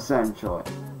 essentially.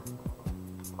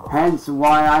 Hence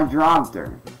why I dropped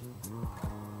her.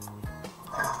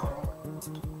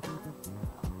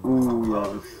 Ooh,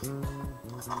 yes.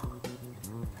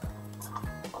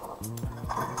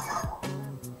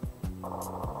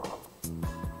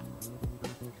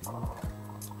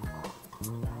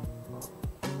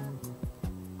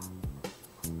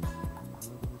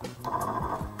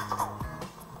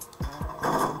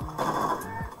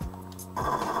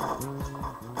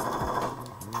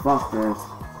 Fuck this.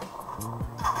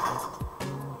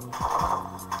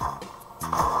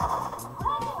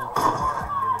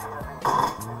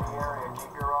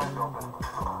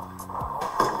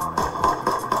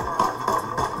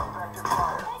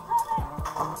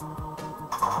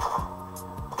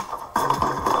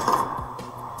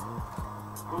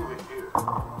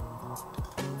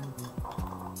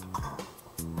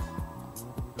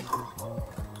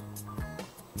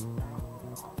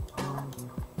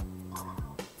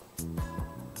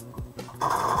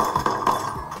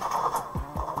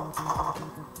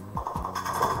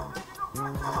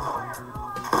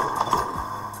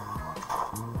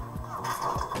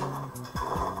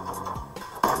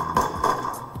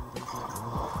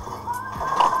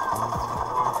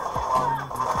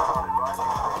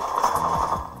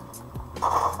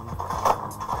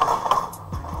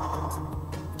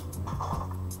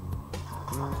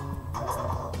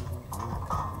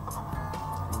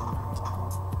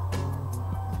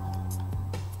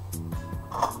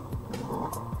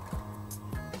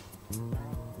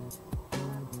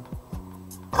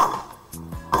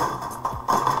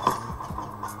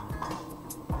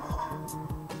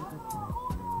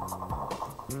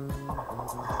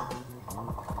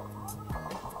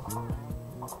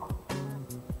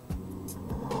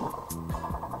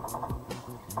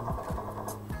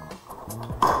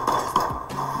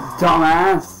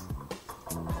 Dumbass.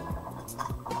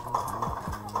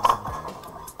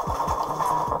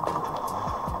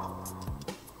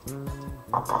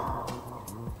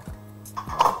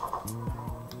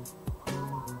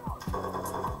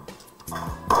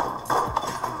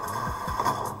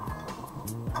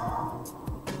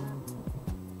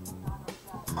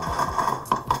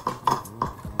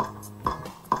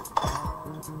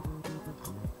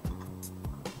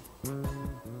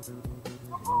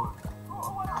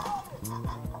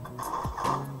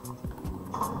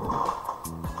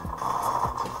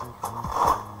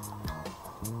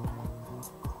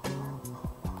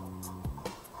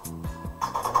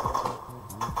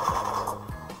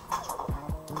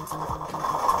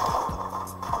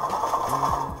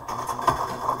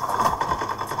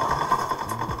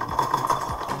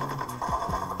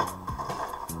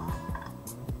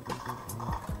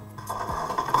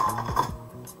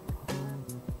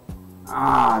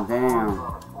 Ah, damn.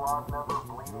 squad member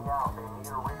bleeding out. They need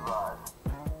a revive.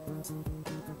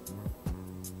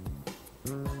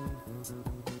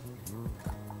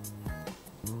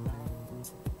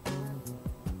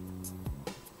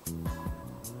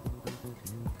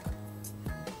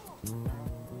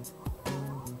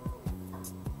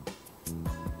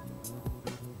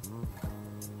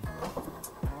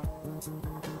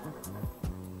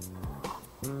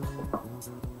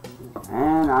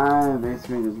 And and I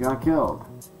basically just got killed.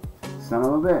 Son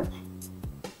of a bitch.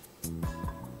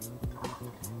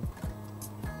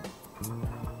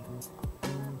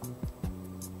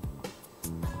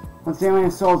 Let's see how many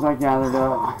souls I gathered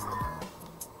up.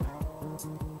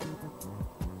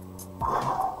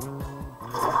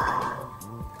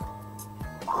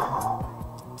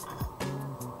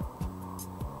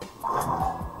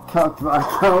 Cucked by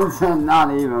codes and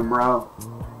not even, bro.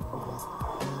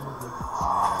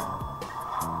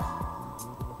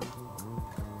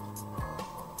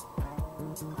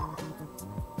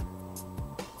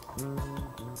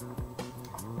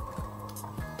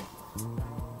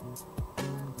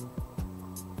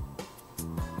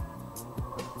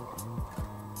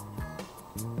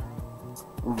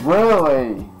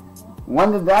 Really?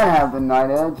 When did that happen,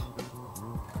 Night Edge?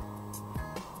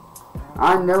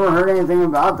 I never heard anything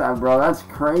about that, bro. That's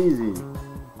crazy.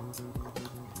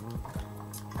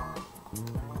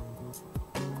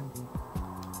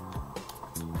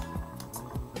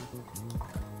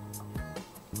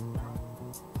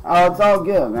 Oh, it's all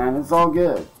good, man. It's all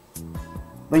good.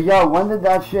 But yo, when did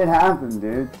that shit happen,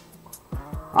 dude?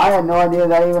 I had no idea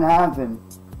that even happened.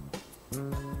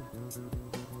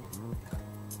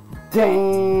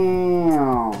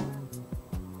 Damn.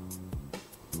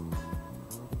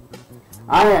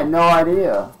 I had no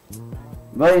idea.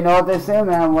 But you know what they say,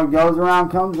 man, what goes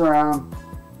around comes around.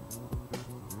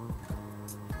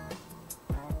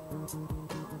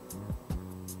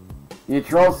 You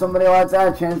troll somebody like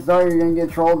that, chances are you're gonna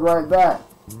get trolled right back.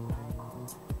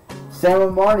 Same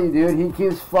with Marty, dude. He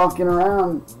keeps fucking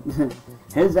around.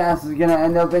 His ass is gonna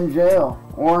end up in jail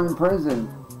or in prison.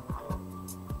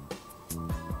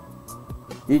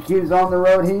 He keeps on the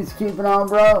road he's keeping on,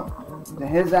 bro.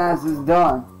 His ass is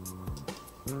done.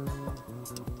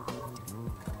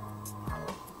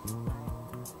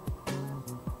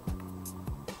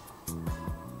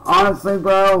 Honestly,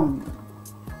 bro,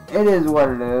 it is what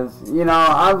it is. You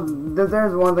know,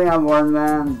 there's one thing I've learned,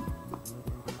 man.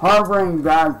 Harboring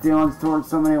bad feelings towards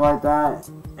somebody like that,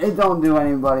 it don't do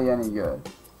anybody any good.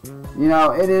 You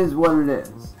know, it is what it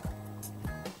is.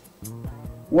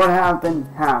 What happened,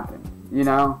 happened. You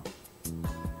know?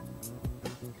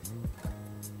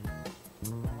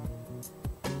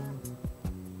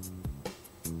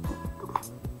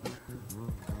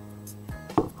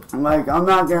 Like, I'm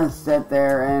not gonna sit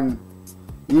there and,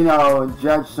 you know,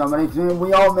 judge somebody. 'Cause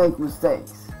we all make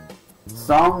mistakes.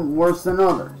 Some worse than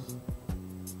others.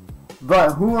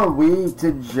 But who are we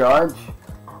to judge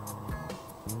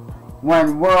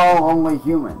when we're all only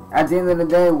human? At the end of the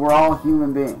day, we're all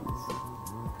human beings.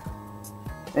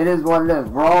 It is what it is.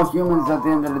 We're all humans at the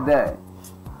end of the day.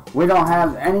 We don't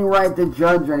have any right to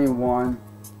judge anyone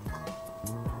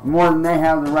more than they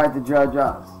have the right to judge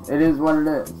us. It is what it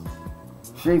is.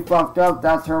 She fucked up,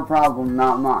 that's her problem,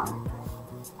 not mine.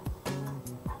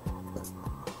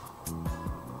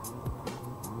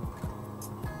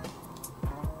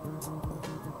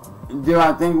 Do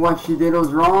I think what she did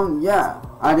was wrong? Yeah,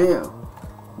 I do.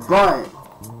 But,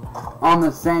 on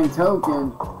the same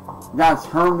token, that's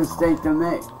her mistake to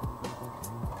make.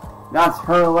 That's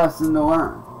her lesson to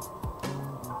learn.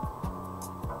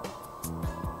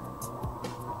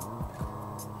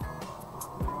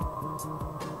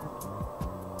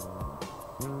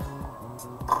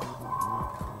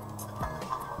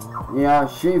 Yeah,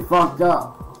 she fucked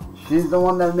up. She's the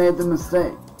one that made the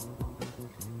mistake.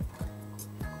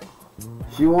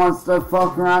 She wants to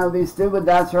fuck around and be stupid,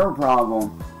 that's her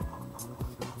problem.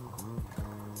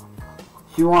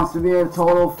 She wants to be a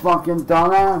total fucking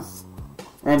dumbass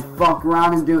and fuck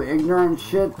around and do ignorant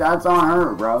shit, that's on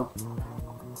her, bro.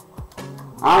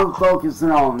 I'm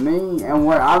focusing on me and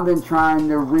what I've been trying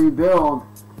to rebuild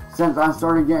since I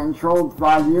started getting trolled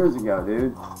 5 years ago,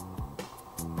 dude.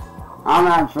 I'm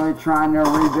actually trying to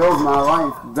rebuild my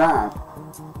life back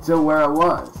to where it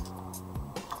was.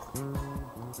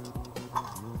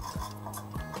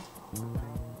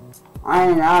 I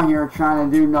ain't out here trying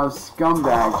to do no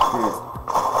scumbag shit.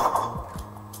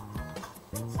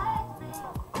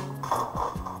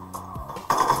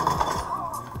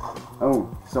 Oh,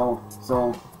 soul.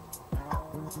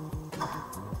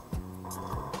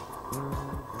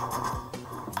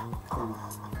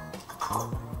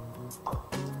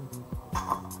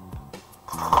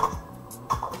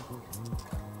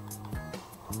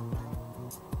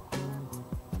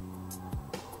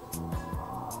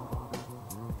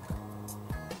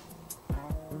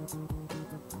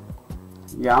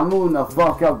 Yeah, I'm moving the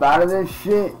fuck up out of this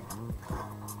shit.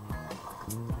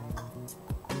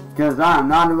 Cause I'm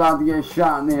not about to get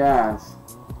shot in the ass.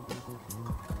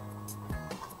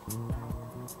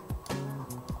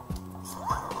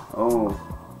 Oh.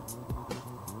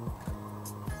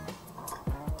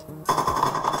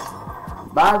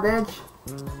 Bye, bitch.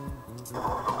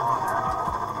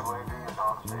 UAV is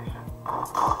on station.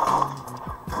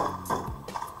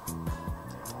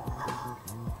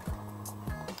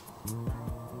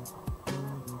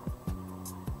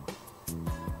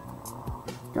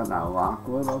 Got that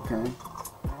Lockwood, okay.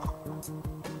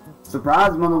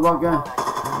 Surprise, motherfucker.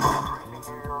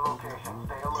 Increasing near your location.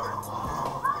 Stay alert.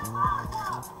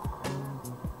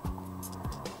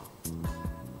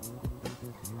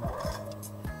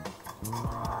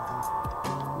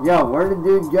 Yo, where did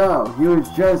dude go? He was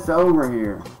just over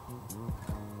here.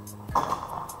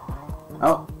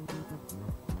 Oh.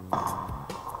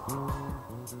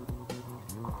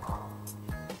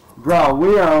 Bro,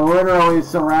 we are literally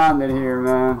surrounded here,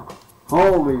 man.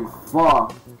 Holy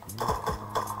fuck.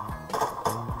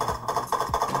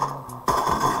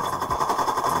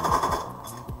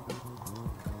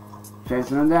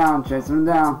 Chasing him down, chasing him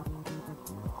down.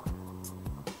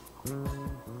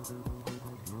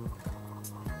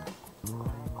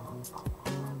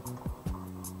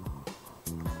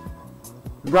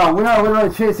 Bro, we are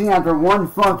literally chasing after one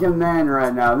fucking man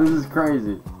right now. This is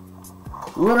crazy.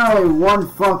 Literally one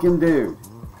fucking dude.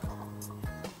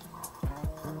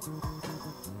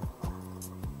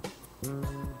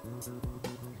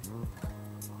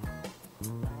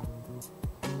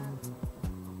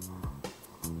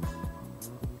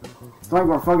 It's like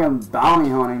we're fucking bounty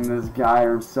hunting this guy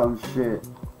or some shit.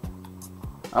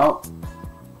 Oh.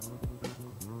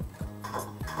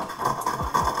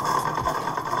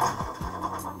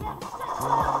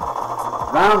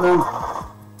 Found him.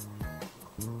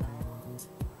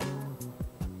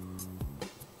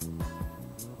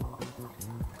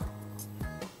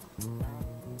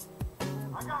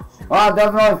 Oh, I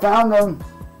definitely found him.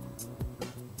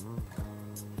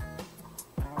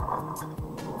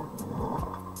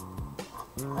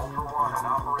 Ultra One, an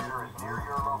operator is near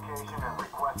your location and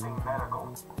requesting medical.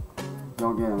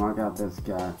 Don't get him, I got this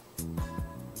guy.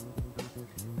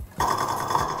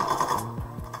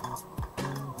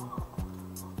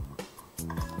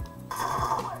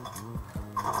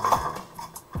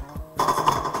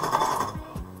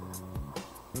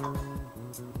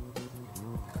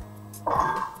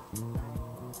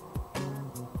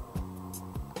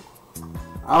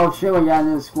 Oh shit, we got a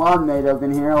new squad mate up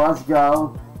in here, let's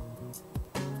go.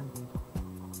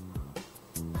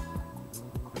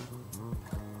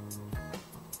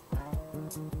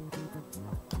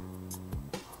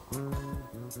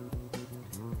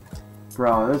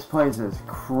 Bro, this place is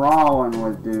crawling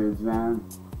with dudes, man.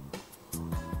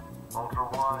 Ultra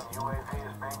One, UAV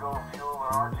is bingo fuel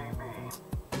and RTB.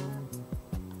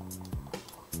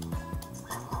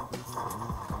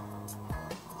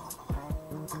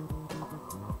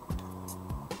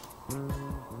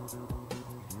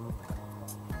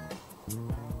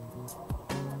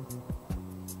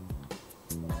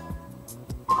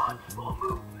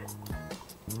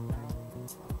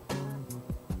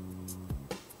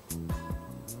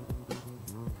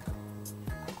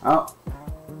 Oh.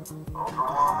 Ultra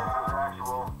One, this is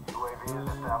actual. UAV is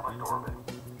established orbit.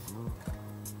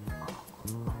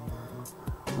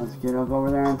 Let's get up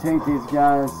over there and take these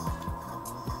guys.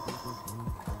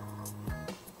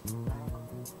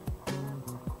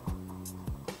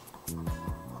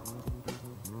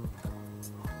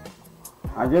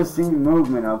 I just seen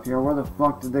movement up here. Where the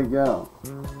fuck did they go?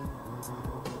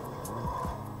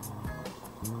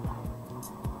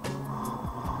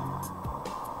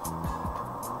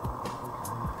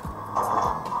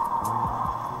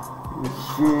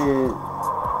 Shit.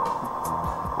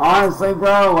 Honestly,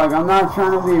 bro, like, I'm not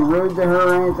trying to be rude to her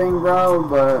or anything, bro,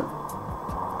 but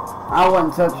I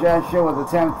wouldn't touch that shit with a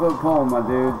 10-foot pole, my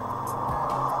dude.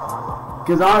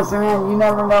 Because honestly, man, you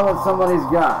never know what somebody's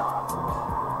got.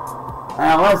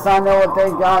 And unless I know what they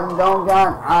got and don't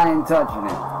got, I ain't touching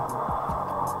it.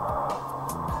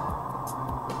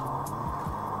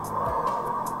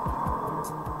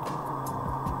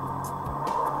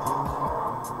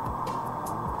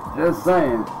 Just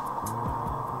saying.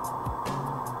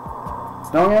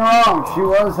 Don't get me wrong, she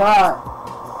was hot.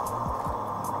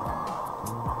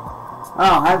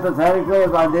 Oh, hypothetically,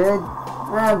 if I did,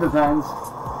 it depends.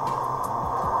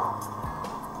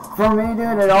 For me,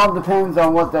 dude, it all depends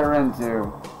on what they're into.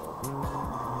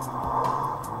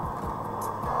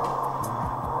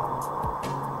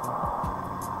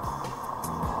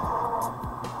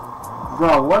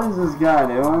 Bro, what is this guy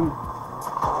doing?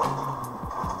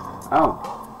 Oh.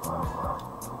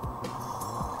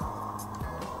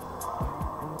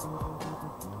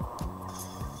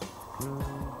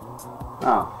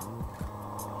 Oh.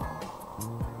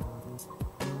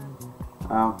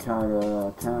 Al-Qaeda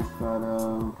attack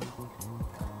photo.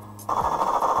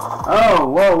 Oh,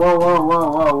 whoa, whoa, whoa, whoa,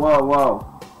 whoa, whoa, whoa.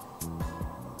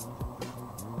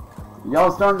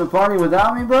 Y'all starting the party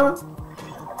without me, bro?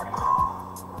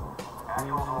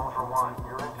 Actual to Ultra One,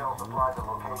 your intel supplied the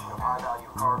location of high-value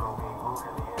cargo being moved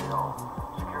in the AO.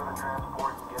 Secure the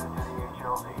transport and get it to the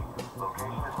HLZ.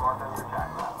 Location is marked on your attack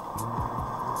map.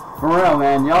 For real,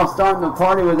 man. Y'all starting the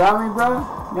party without me, bro?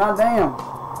 God damn.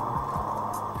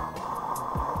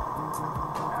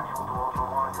 Actual to Ultra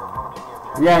One, you're approaching the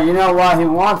objective. Yeah, you know why he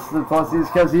wants the pussies?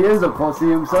 Because he is a pussy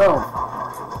himself.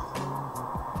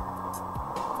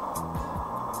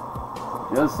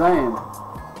 Just saying.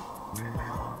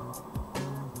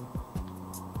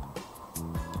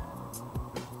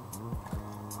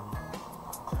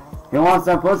 He wants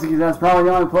that pussy because that's probably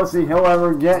the only pussy he'll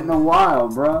ever get in a while,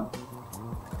 bruh.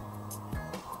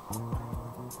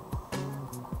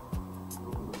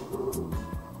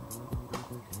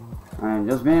 I mean,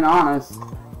 just being honest.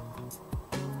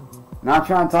 Not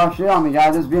trying to talk shit on me,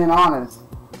 guy, just being honest.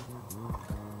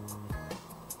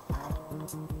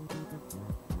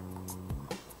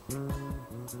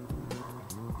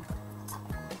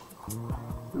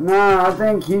 No, I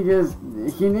think he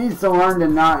needs to learn to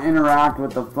not interact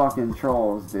with the fucking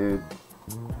trolls, dude.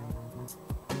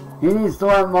 He needs to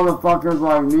let motherfuckers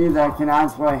like me that can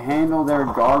actually handle their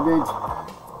garbage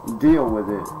deal with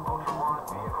it. Ultra One,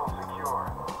 vehicle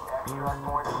secure. Extract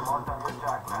point is marked on your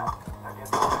attack map. Now get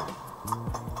moving.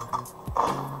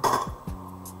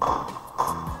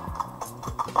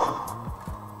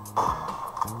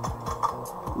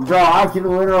 Bro, I can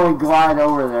literally glide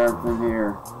over there from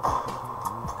here.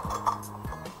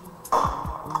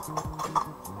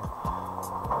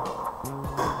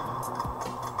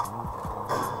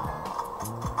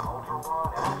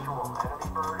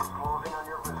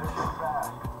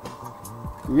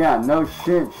 Yeah, no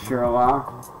shit,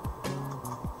 Sherlock.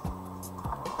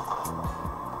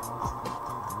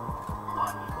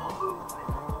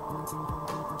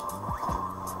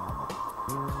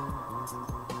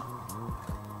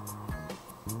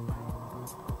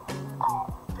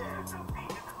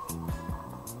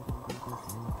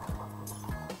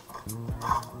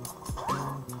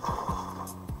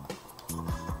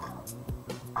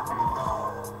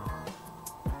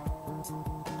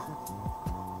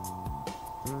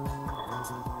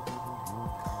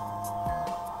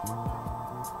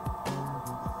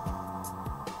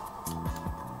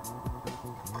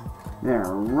 They're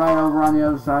right over on the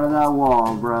other side of that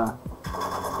wall, bruh.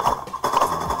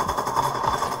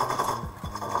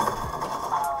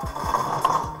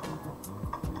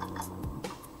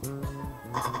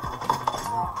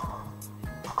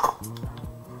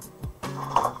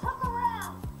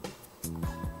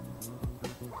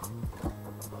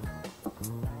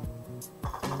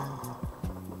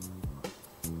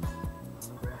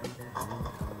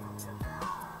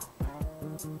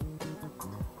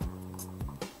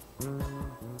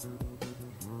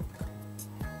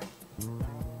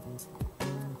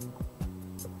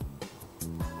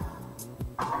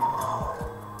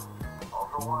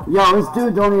 Yo, this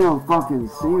dude don't even fucking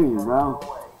see me, bro.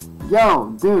 Yo,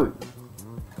 dude.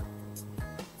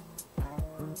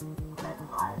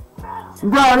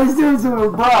 Bro, this dude's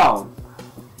bro.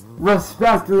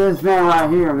 Respect to this man right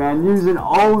here, man. Using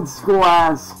old school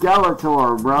ass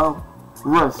Skeletor, bro.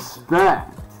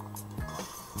 Respect.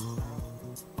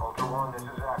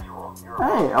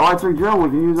 Hey, electric drill we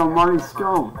can use on Marty's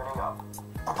scope.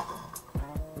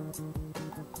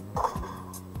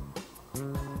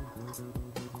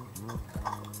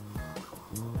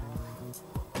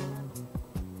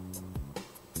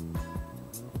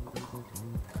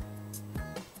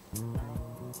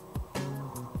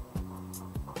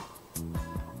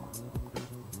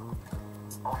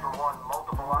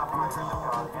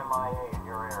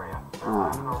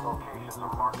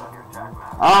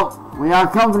 Oh, we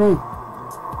got company.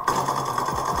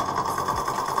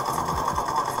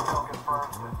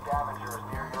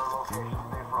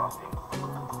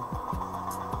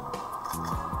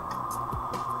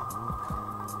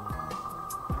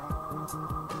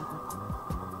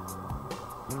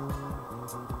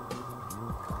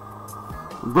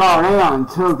 Bro, they done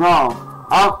took off.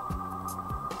 Up.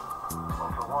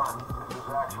 Ultra One, this is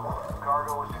actual.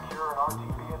 Cargo is secure and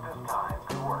RTB at this time.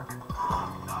 Good work.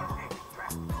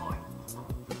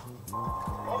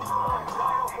 Ultra One,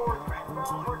 dial force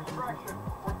bound for extraction.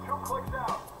 We're 2 clicks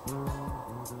out.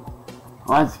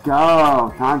 Let's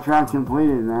go. Contract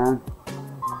completed, man.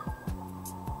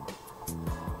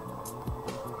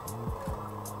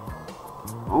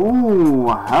 Ooh,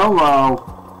 hello.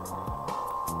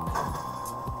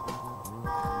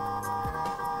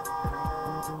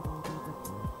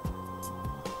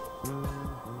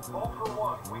 Ultra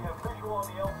One, we have visual on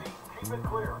the LZ. Keep it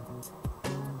clear.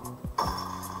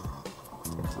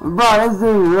 Bro, this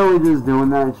dude really just doing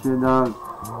that shit, dog.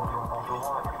 Ultra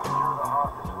One, secure the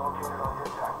hostage located on your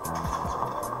attack map.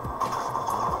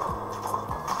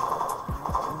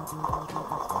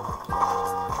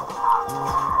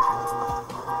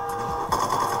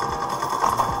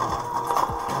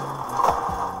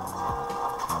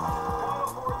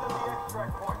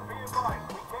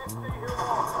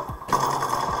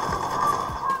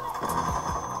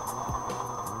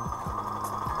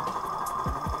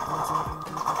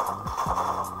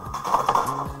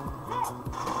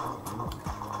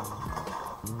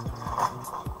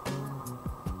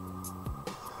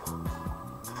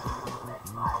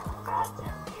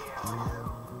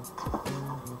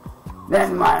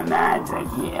 Let my magic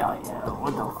heal you.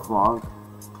 What the fuck?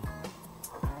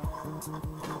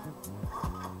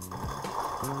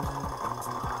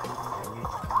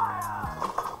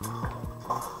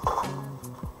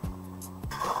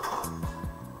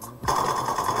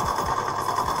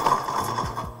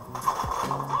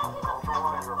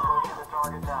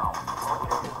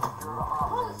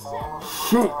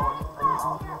 Shit.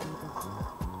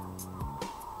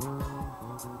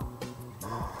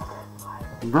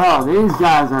 Bro, these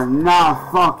guys are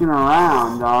not fucking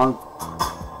around, dog.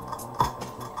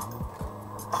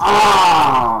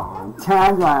 Ah,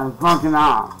 tagline fucking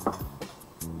off.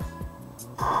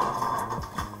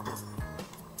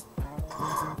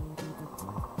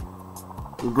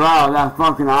 Bro, that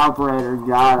fucking operator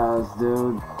got us,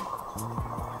 dude.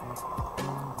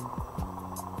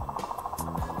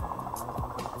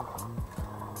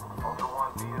 Ultra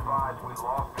One, be advised, we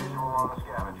lost visual on the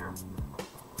scavenger.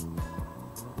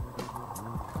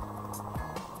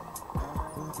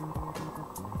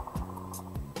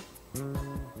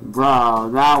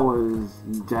 Bro, that was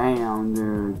damn,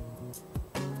 dude.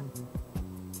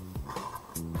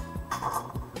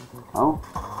 Oh,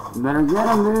 you better get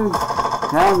him, dude.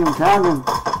 Tag him, tag him.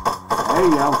 There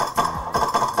you go.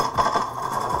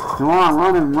 Come on,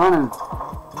 running, running.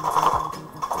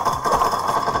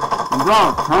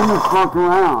 Bro, turn the fuck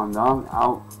around, dog.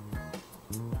 Out.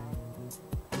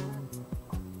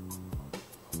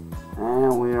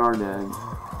 And we are dead.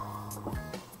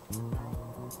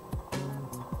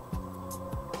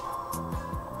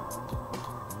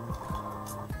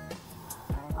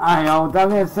 Alright, y'all, with that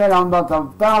being said, I'm about to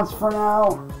bounce for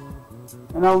now.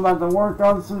 And I'm about to work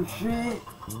on some shit.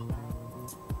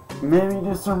 Maybe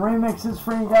do some remixes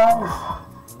for you guys.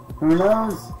 Who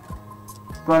knows?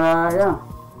 But, yeah.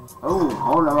 Oh,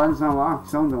 hold up, I just unlocked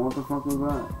something. What the fuck was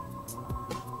that?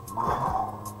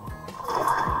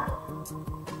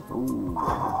 Oh.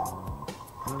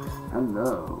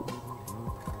 Hello.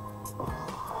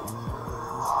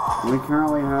 We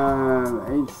currently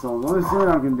have 8 souls. Let me see what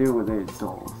I can do with 8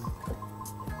 souls.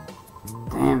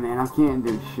 Damn, man, I can't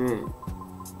do shit.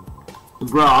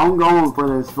 Bro, I'm going for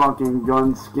this fucking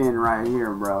gun skin right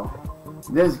here, bro.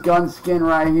 This gun skin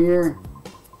right here.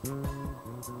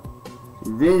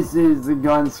 This is the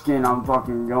gun skin I'm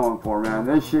fucking going for, man.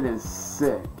 This shit is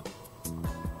sick.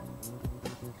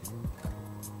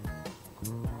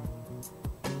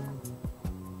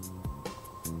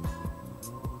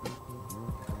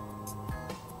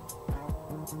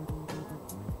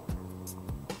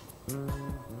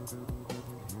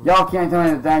 Y'all can't tell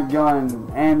me that that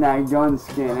gun and that gun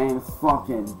skin ain't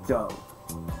fucking dope.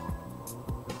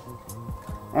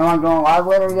 Am I going live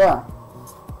later? Yeah.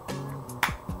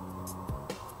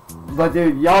 But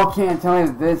dude, y'all can't tell me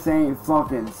that this ain't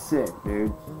fucking sick,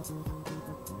 dude.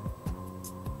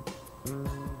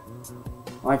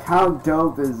 Like, how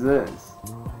dope is this?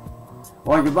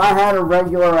 Like, if I had a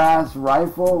regular ass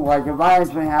rifle, like if I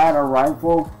actually had a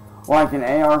rifle, like an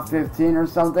AR-15 or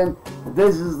something,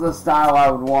 this is the style I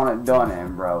would want it done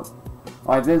in, bro.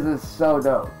 Like, this is so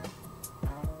dope.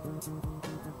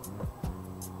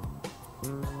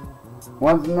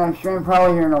 When's the next stream?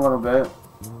 Probably here in a little bit.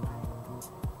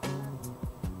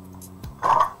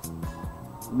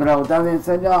 But with that being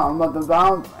said, y'all, I'm about to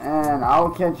bounce, and I'll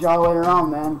catch y'all later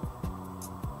on, man.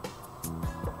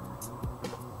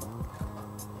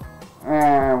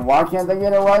 And why can't they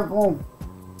get a rifle?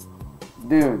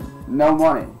 Dude, no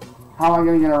money. How am I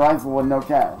gonna get a rifle with no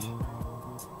cash?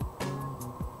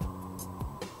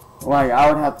 Like,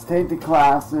 I would have to take the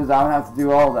classes, I would have to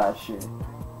do all that shit.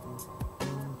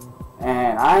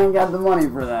 And I ain't got the money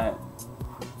for that.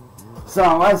 So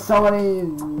unless somebody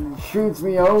shoots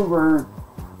me over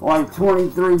like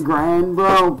 23 grand,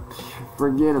 bro,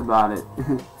 forget about it.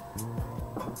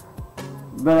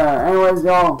 But anyways,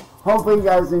 y'all, hopefully you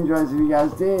guys enjoyed. If you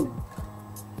guys did,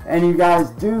 and you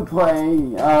guys do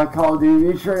play Call of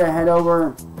Duty, be sure to head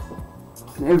over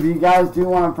if you guys do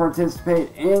want to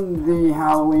participate in the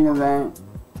Halloween event,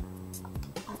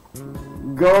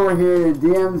 go over here to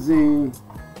DMZ,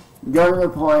 go to the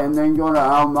play, and then go to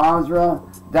Al Mazrah.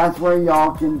 That's where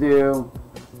y'all can do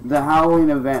the Halloween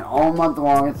event all month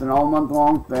long. It's an all month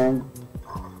long thing.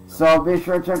 So be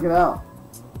sure to check it out.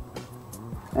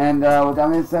 And with that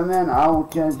being said, man, I will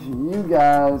catch you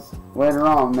guys later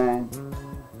on, man.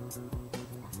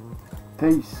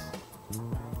 Peace.